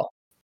EFL.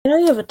 I know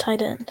you have a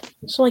tight end.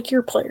 So like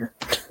your player.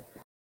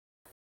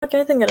 Like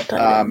I think at a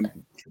tight end.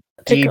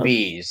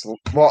 DBs.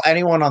 Well,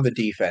 anyone on the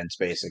defense,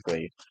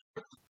 basically.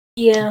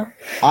 Yeah.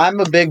 I'm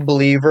a big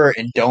believer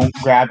in don't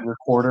grab your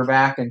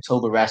quarterback until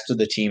the rest of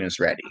the team is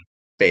ready,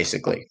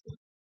 basically.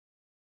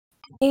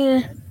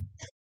 Yeah.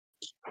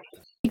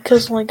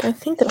 Because like I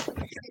think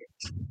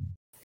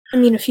I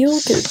mean if you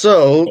look at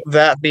So,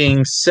 that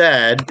being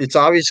said, it's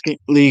obviously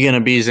going to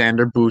be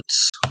Xander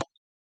Boots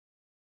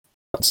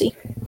let's see.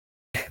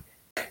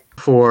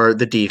 for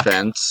the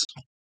defense.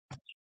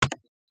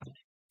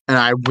 And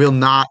I will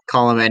not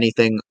call him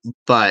anything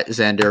but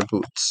Xander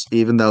Boots,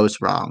 even though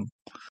it's wrong.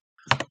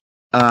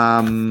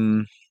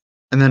 And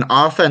then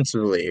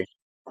offensively,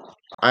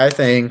 I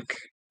think,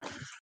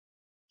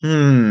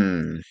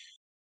 I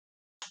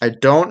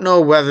don't know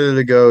whether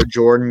to go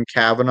Jordan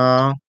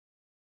Kavanaugh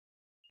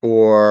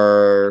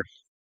or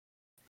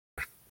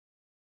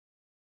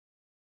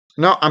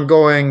no, I'm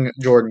going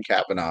Jordan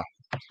Kavanaugh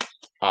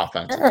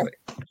offensively.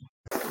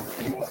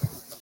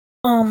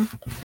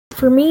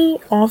 For me,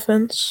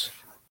 offense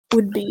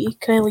would be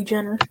Kylie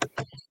Jenner.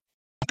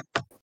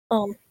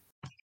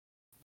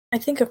 I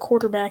think a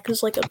quarterback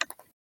is like if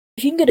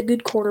you can get a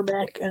good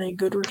quarterback and a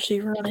good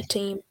receiver on a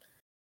team,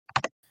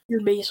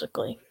 you're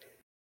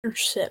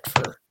set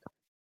for.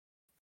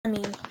 I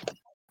mean,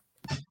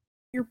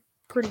 you're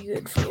pretty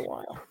good for a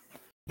while.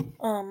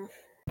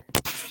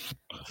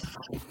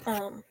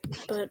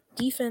 But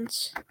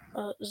defense,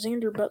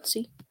 Xander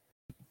Butsy,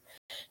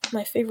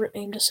 my favorite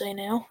name to say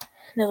now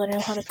that I know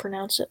how to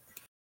pronounce it.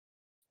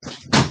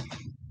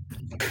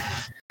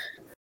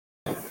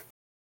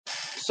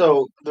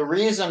 So the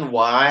reason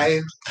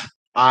why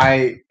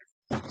I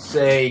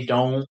say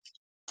don't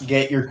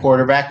get your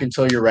quarterback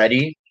until you're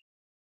ready,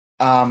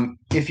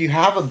 if you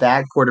have a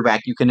bad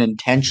quarterback, you can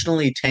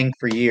intentionally tank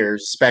for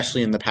years,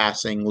 especially in the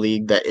passing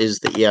league that is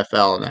the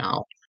EFL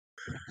now.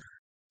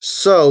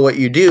 So what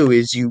you do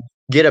is you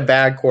get a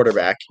bad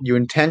quarterback, you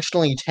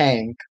intentionally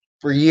tank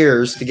for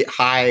years to get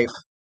high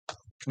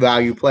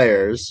value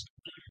players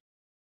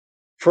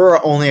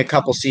for only a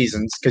couple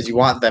seasons because you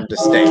want them to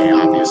stay,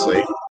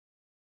 obviously.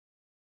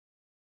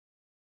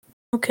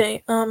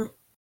 Okay,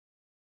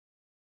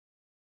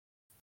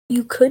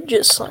 you could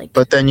just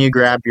But then you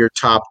grab your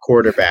top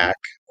quarterback,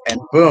 and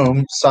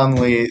boom,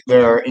 suddenly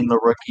they're in the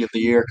Rookie of the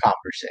Year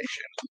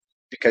conversation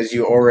because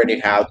you already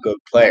have good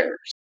players.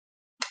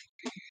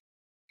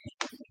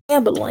 yeah,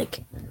 but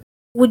like,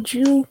 would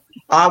you?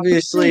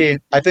 Obviously,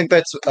 I think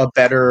that's a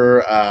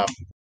better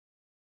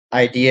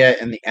idea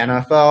in the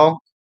NFL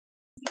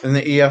than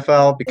the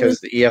EFL because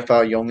the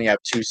EFL you only have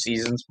 2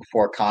 seasons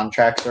before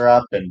contracts are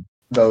up, and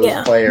those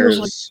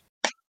players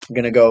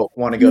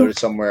want to go to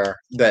somewhere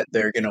that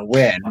they're gonna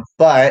win.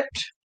 But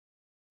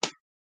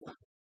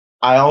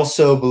I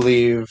also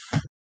believe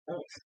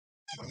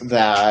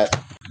that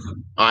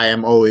I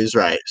am always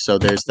right. So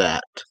there's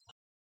that.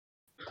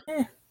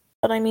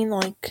 But I mean,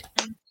 like,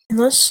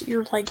 unless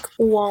you're like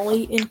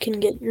Wally and can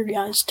get your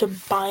guys to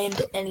buy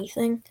into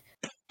anything,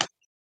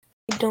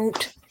 I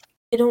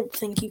don't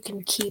think you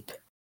can keep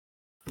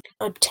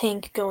a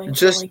tank going for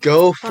Just like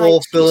go 5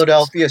 full seasons.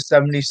 Philadelphia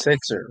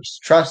 76ers.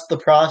 Trust the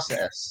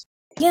process.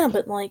 Yeah,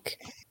 but like,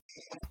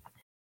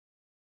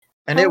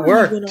 And how it are you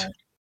worked. gonna?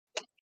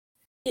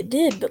 It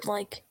did, but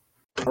like,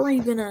 how are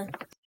you gonna?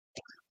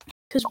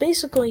 Because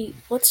basically,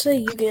 let's say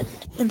you get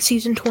in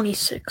season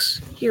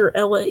 26 here,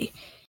 LA,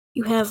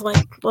 you have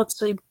like, let's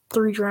say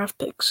 3 draft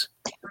picks,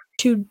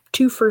 two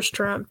first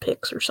round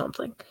picks or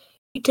something.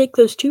 You take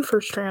those 2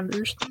 first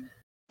rounders.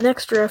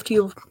 Next draft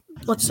you have,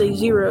 let's say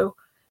 0,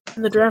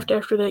 and the draft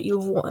after that you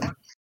have 1.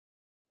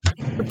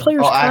 The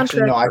player's Oh,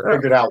 actually, no, contracts I are up.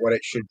 figured out what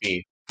it should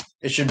be.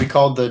 It should be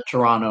called the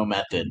Toronto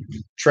method.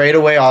 Trade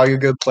away all your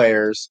good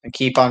players and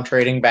keep on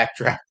trading back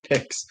draft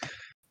picks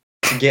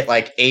to get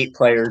like 8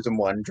 players in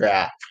one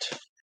draft.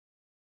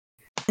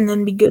 And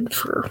then be good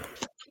for.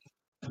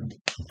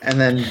 And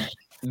then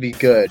be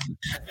good.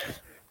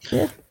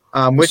 Yeah.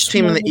 Which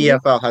team in the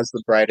EFL has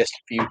the brightest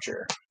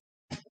future?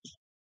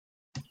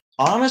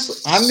 Honestly,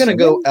 I'm going to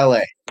go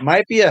LA.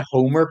 Might be a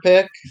homer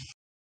pick,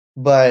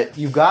 but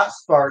you've got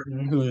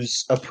Spartan,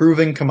 who's a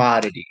proven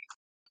commodity,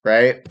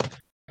 right?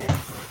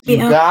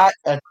 You've got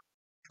a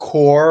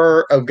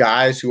core of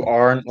guys who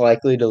aren't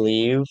likely to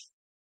leave,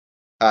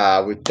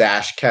 with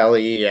Dash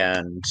Kelly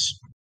and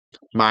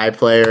my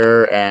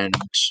player and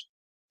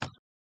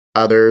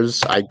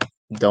others. I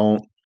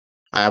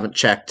haven't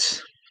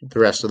checked the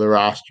rest of the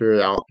roster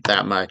out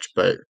that much,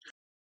 but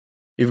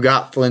you've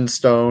got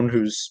Flintstone,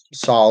 who's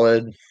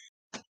solid.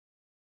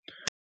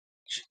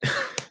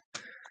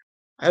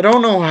 I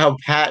don't know how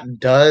Pat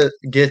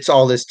gets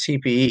all this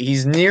TPE.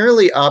 He's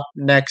nearly up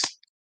next.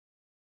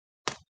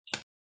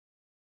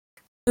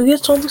 Who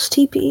gets all this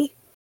TPE?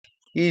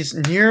 He's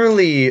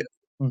nearly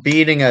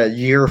beating a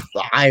year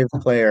 5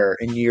 player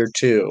in year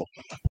 2.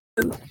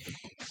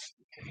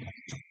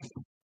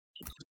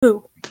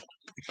 Who?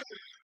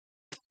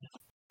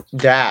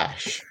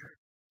 Dash.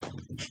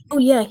 Oh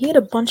yeah, he had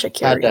a bunch of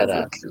Not that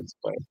carryover. absence,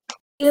 but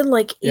He had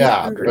like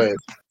 800 but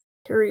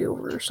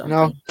carryover or something.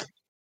 no,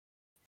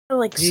 Or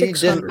like he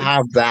 600. didn't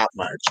have that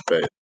much,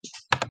 but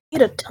He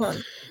had a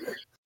ton.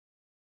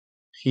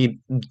 he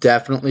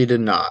definitely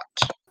did not.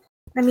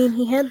 I mean,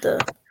 he had the.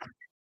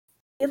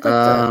 He had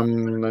like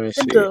Let me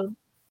see. the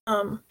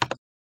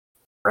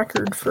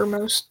record for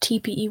most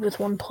TPE with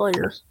one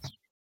player.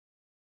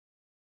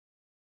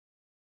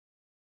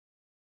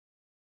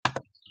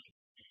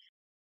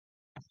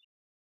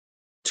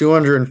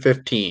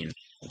 $215.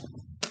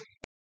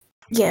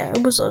 Yeah,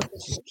 it was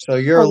So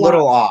you're a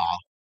little off.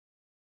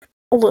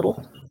 A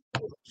little.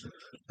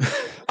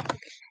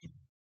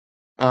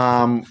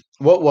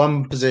 What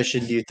one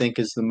position do you think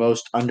is the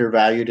most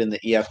undervalued in the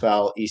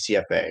EFL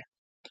ECFA?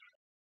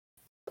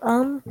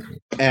 And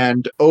I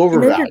know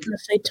overvalued. you're gonna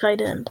say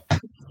tight end.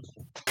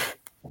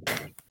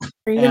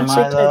 Are you Am gonna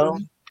say I though?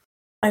 end?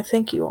 I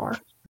think you are.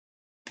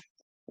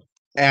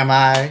 Am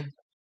I?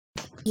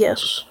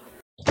 Yes.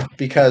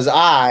 Because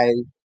I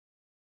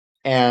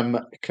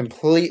am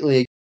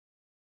completely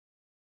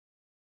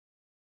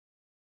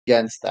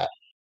against that.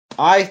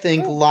 I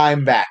think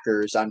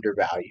linebacker is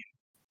undervalued,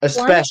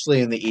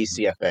 especially in the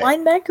ECFA.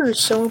 Linebacker is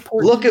so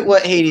important. Look at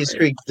what Hades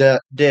Creek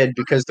did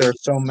because there are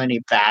so many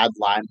bad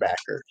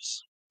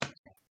linebackers.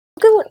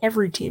 Look at what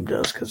every team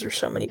does because there's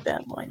so many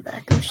bad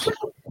linebackers.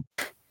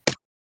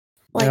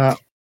 Like, yeah.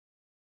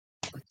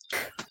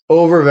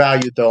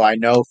 Overvalued, though, I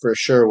know for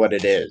sure what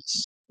it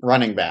is.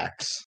 Running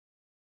backs.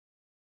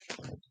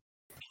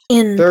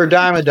 They're a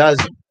dime a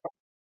dozen.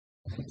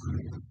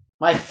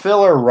 My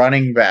filler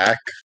running back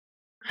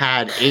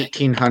had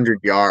 1,800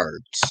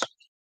 yards.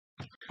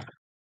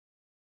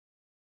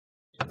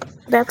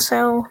 That's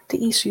how the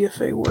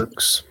ECFA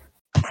works.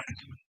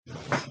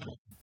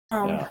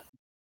 Yeah.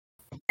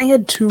 I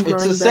had 2 running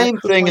backs. It's the same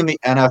thing in the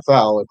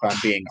NFL, if I'm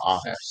being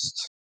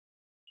honest.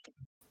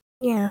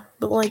 Yeah,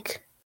 but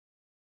like,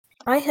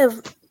 I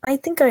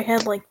think I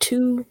had like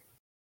 2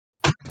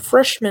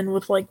 freshmen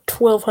with like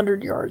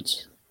 1,200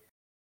 yards.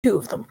 2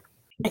 of them,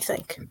 I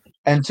think.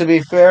 And to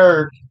be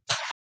fair,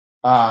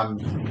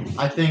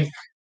 I think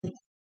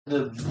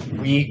the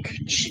week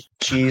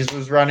Cheese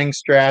was running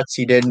strats,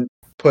 he didn't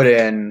put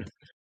in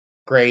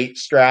great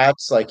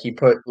strats. Like, he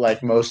put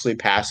like mostly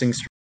passing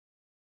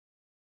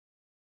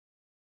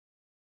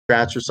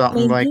strats or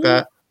something like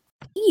that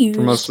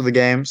for most of the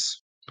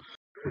games.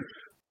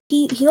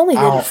 He only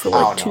did it for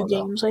like 2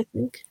 games, I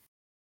think.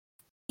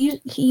 He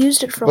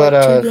used it for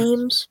like 2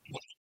 games.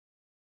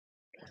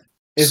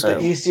 If the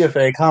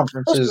ECFA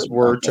conferences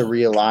were to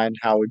realign,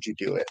 how would you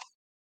do it?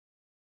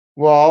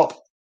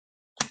 Well,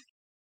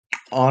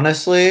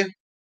 honestly,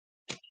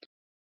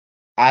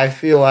 I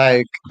feel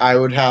like I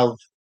would have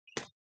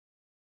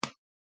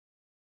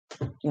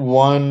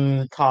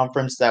one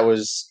conference that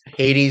was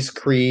Hades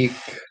Creek,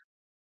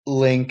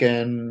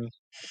 Lincoln,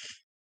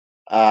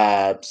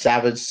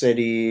 Savage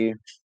City,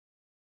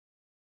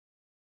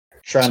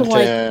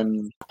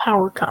 Trenton,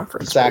 power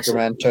conference,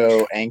 Sacramento,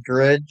 basically.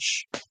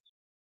 Anchorage.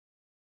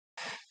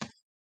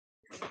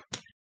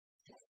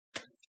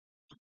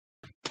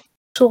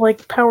 So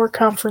power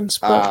conference,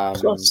 but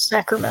plus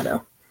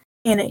Sacramento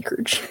and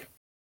Anchorage.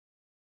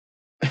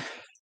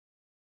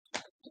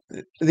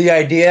 The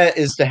idea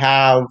is to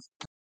have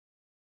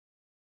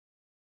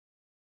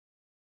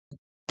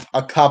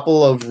a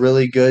couple of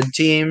really good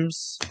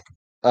teams,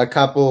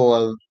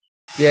 the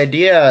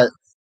idea.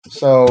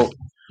 So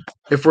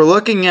if we're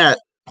looking at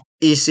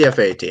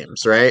ECFA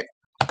teams, right?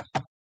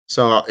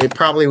 So it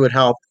probably would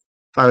help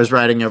if I was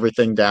writing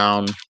everything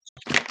down.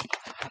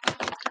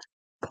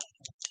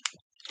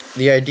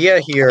 The idea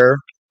here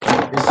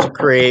is to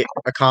create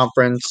a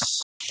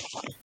conference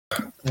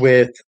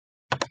with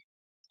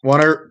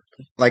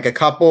a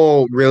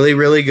couple really,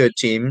 really good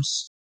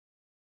teams.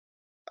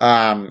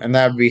 And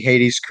that would be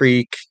Hades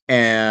Creek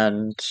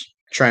and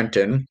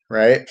Trenton,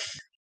 right?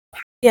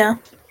 Yeah.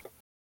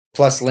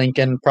 Plus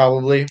Lincoln,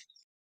 probably.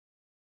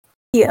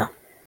 Yeah.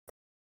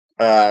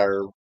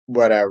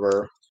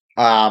 Whatever.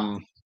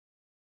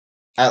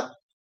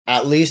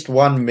 At least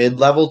one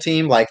mid-level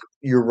team, like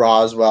your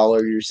Roswell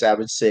or your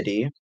Savage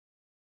City.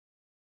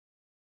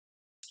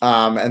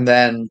 And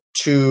then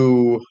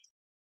two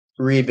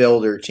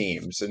rebuilder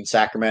teams in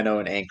Sacramento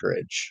and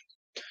Anchorage.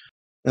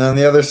 And on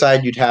the other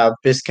side, you'd have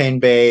Biscayne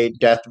Bay,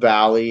 Death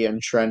Valley,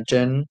 and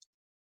Trenton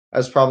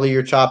as probably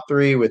your top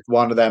three, with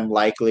one of them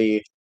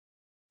likely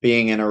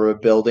being in a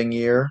rebuilding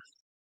year.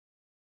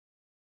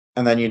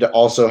 And then you'd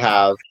also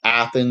have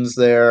Athens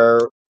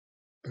there,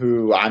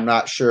 who I'm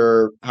not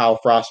sure how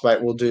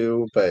Frostbite will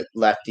do, but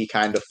Lefty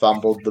kind of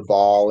fumbled the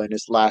ball in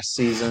his last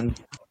season.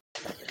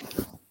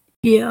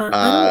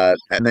 Yeah.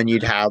 And then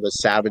you'd have a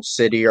Savage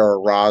City or a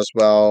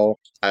Roswell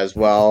as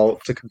well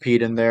to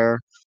compete in there,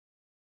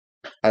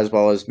 as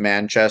well as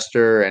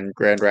Manchester and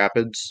Grand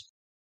Rapids.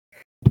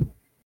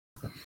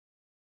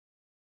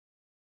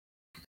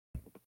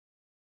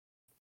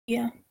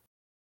 Yeah.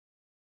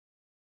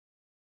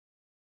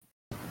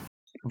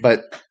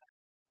 But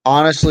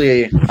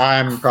honestly,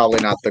 I'm probably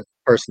not the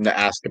person to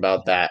ask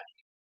about that.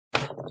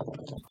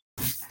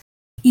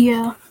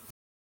 Yeah.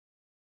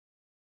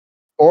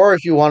 Or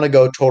if you want to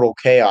go total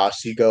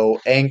chaos, you go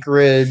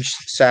Anchorage,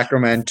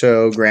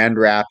 Sacramento, Grand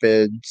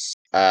Rapids,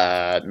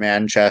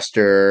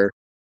 Manchester,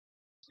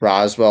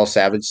 Roswell,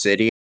 Savage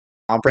City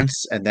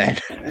conference, and then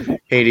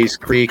Hades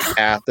Creek,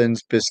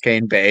 Athens,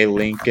 Biscayne Bay,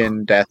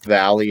 Lincoln, Death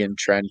Valley, and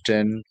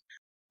Trenton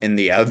in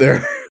the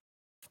other.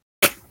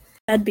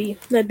 That'd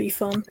be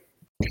fun.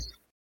 We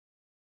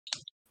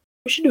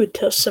should do a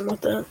test sim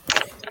with that.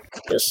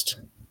 Just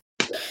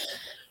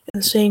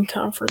insane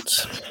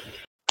conference.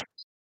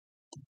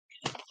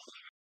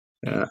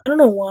 Yeah. I don't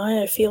know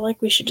why. I feel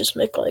like we should just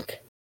make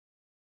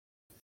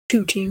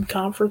 2-team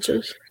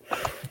conferences.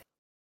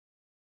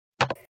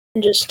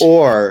 And just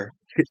Or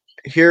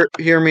hear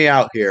me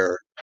out here.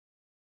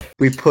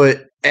 We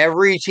put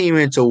every team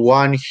into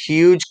one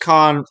huge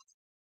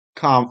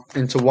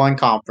into one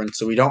conference,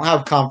 so we don't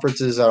have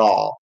conferences at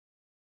all.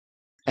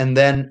 And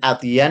then at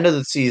the end of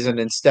the season,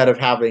 instead of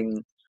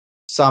having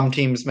some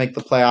teams make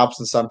the playoffs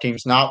and some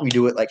teams not, we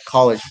do it like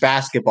college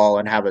basketball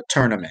and have a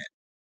tournament.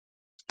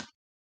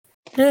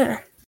 yeah.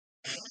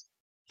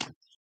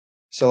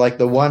 So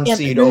the one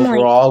seed then,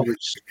 overall,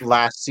 which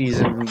last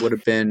season would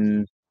have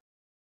been,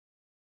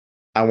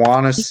 I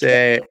want to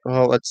say,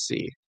 well, let's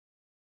see.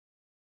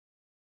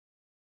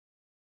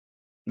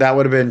 That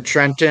would have been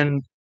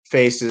Trenton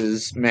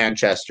faces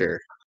Manchester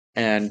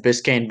and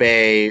Biscayne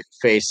Bay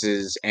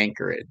faces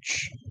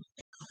Anchorage.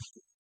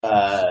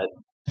 That'd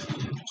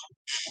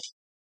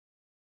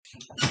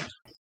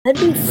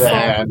be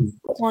fun.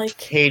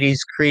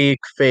 Hades Creek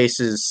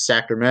faces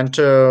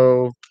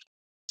Sacramento.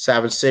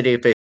 Savage City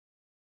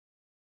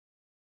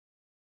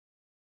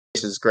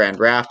faces Grand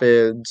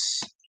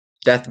Rapids.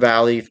 Death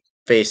Valley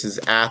faces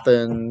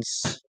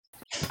Athens.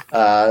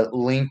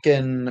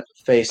 Lincoln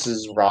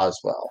faces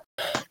Roswell.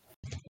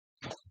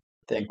 I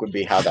think would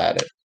be how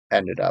that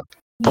ended up.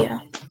 Yeah.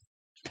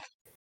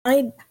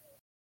 I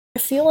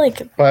feel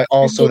like, but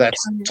also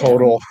that's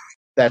total.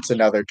 That's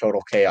another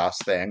total chaos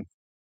thing.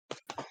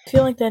 I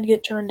feel like that'd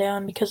get turned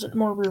down because it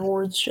more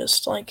rewards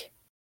just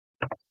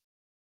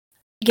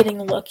getting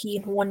lucky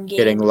in one game.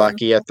 Getting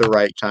lucky at the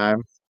right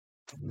time.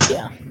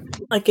 Yeah,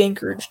 like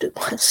Anchorage did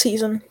last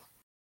season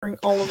during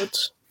all of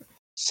its.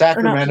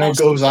 Sacramento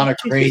goes on a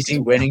crazy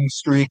winning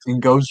streak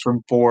and goes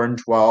from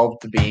 4-12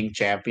 to being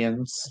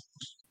champions.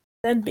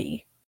 That'd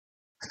be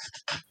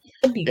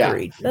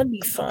great. That'd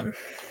be fun.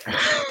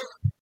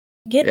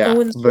 Get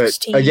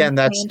 0-16. But again,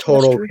 that's Manchester.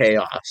 total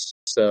chaos.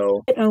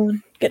 So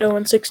get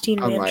 0-16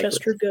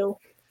 Manchester, go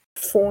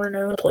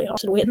 4-0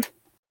 playoffs and win.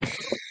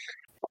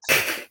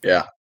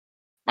 Yeah,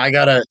 I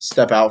gotta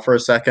step out for a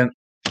second.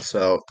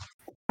 So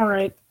all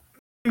right,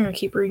 I'm gonna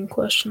keep reading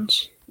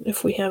questions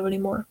if we have any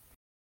more.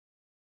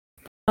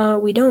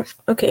 We don't.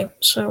 Okay,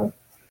 so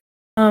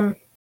how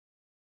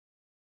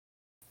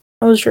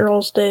was your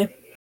all's day?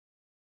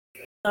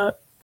 I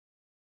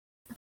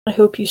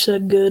hope you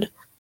said good.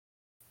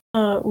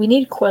 We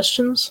need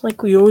questions,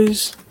 like we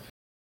always.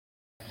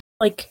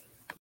 Like,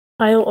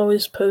 Kyle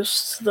always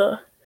posts the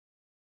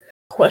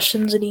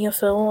questions in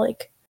EFL,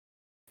 like,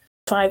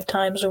 5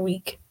 times a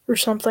week or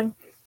something.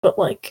 But,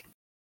 like,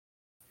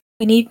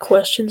 we need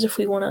questions if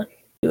we want to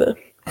do a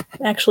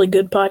actually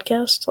good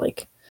podcast.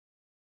 Like,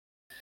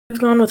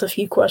 we've gone with a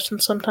few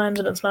questions sometimes,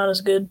 and it's not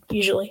as good,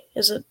 usually,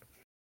 as it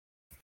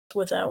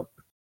without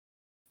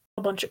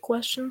a bunch of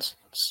questions.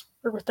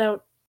 Or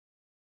without.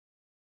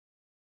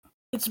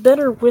 It's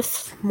better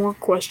with more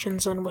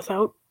questions than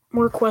without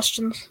more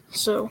questions.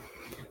 So,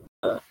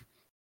 if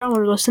y'all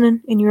are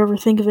listening and you ever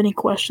think of any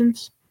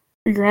questions,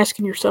 or you're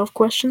asking yourself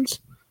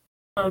questions,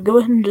 go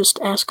ahead and just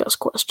ask us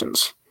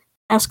questions.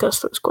 Ask us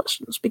those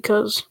questions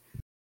because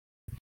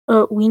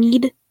we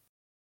need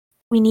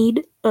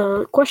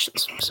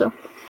questions. So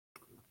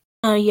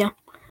yeah,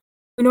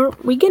 we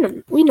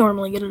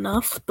normally get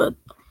enough, but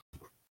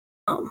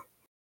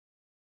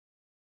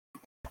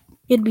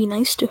it'd be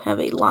nice to have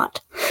a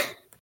lot,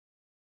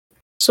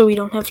 so we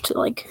don't have to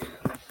like.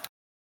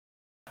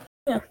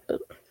 Yeah,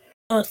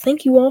 but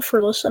thank you all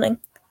for listening.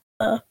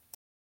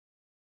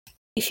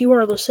 If you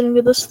are listening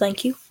to this,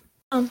 thank you.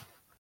 I'm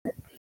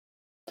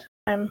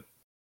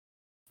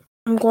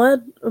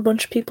glad a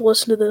bunch of people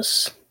listen to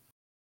this.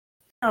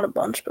 Not a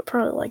bunch, but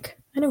probably like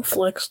I know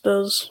Flex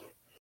does.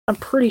 I'm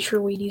pretty sure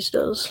Wheaties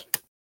does.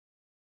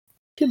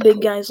 2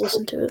 big guys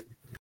listen to it.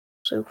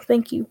 So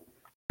thank you,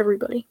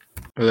 everybody.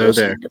 Hello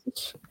there.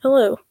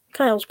 Hello,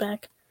 Kyle's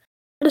back.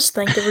 I just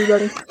thanked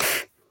everybody.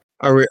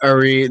 Are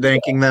we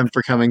thanking them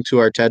for coming to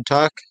our TED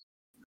Talk?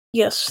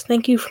 Yes,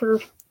 thank you for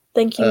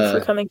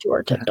coming to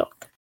our TED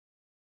Talk.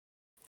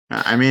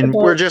 I mean,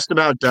 we're just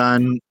about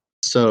done,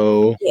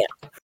 so yeah.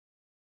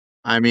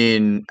 I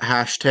mean,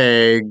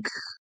 hashtag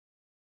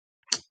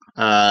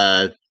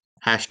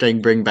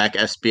bring back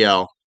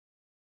SBL.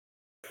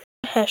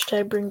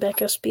 Hashtag bring back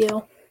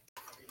SBL.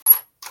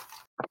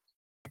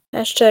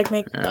 Hashtag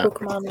make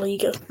Pokemon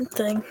League a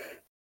thing.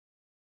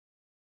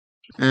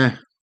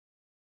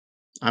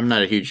 I'm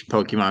not a huge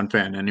Pokemon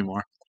fan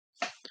anymore.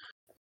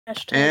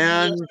 Hashtag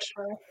and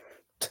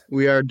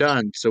we are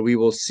done, so we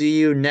will see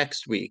you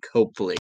next week, hopefully.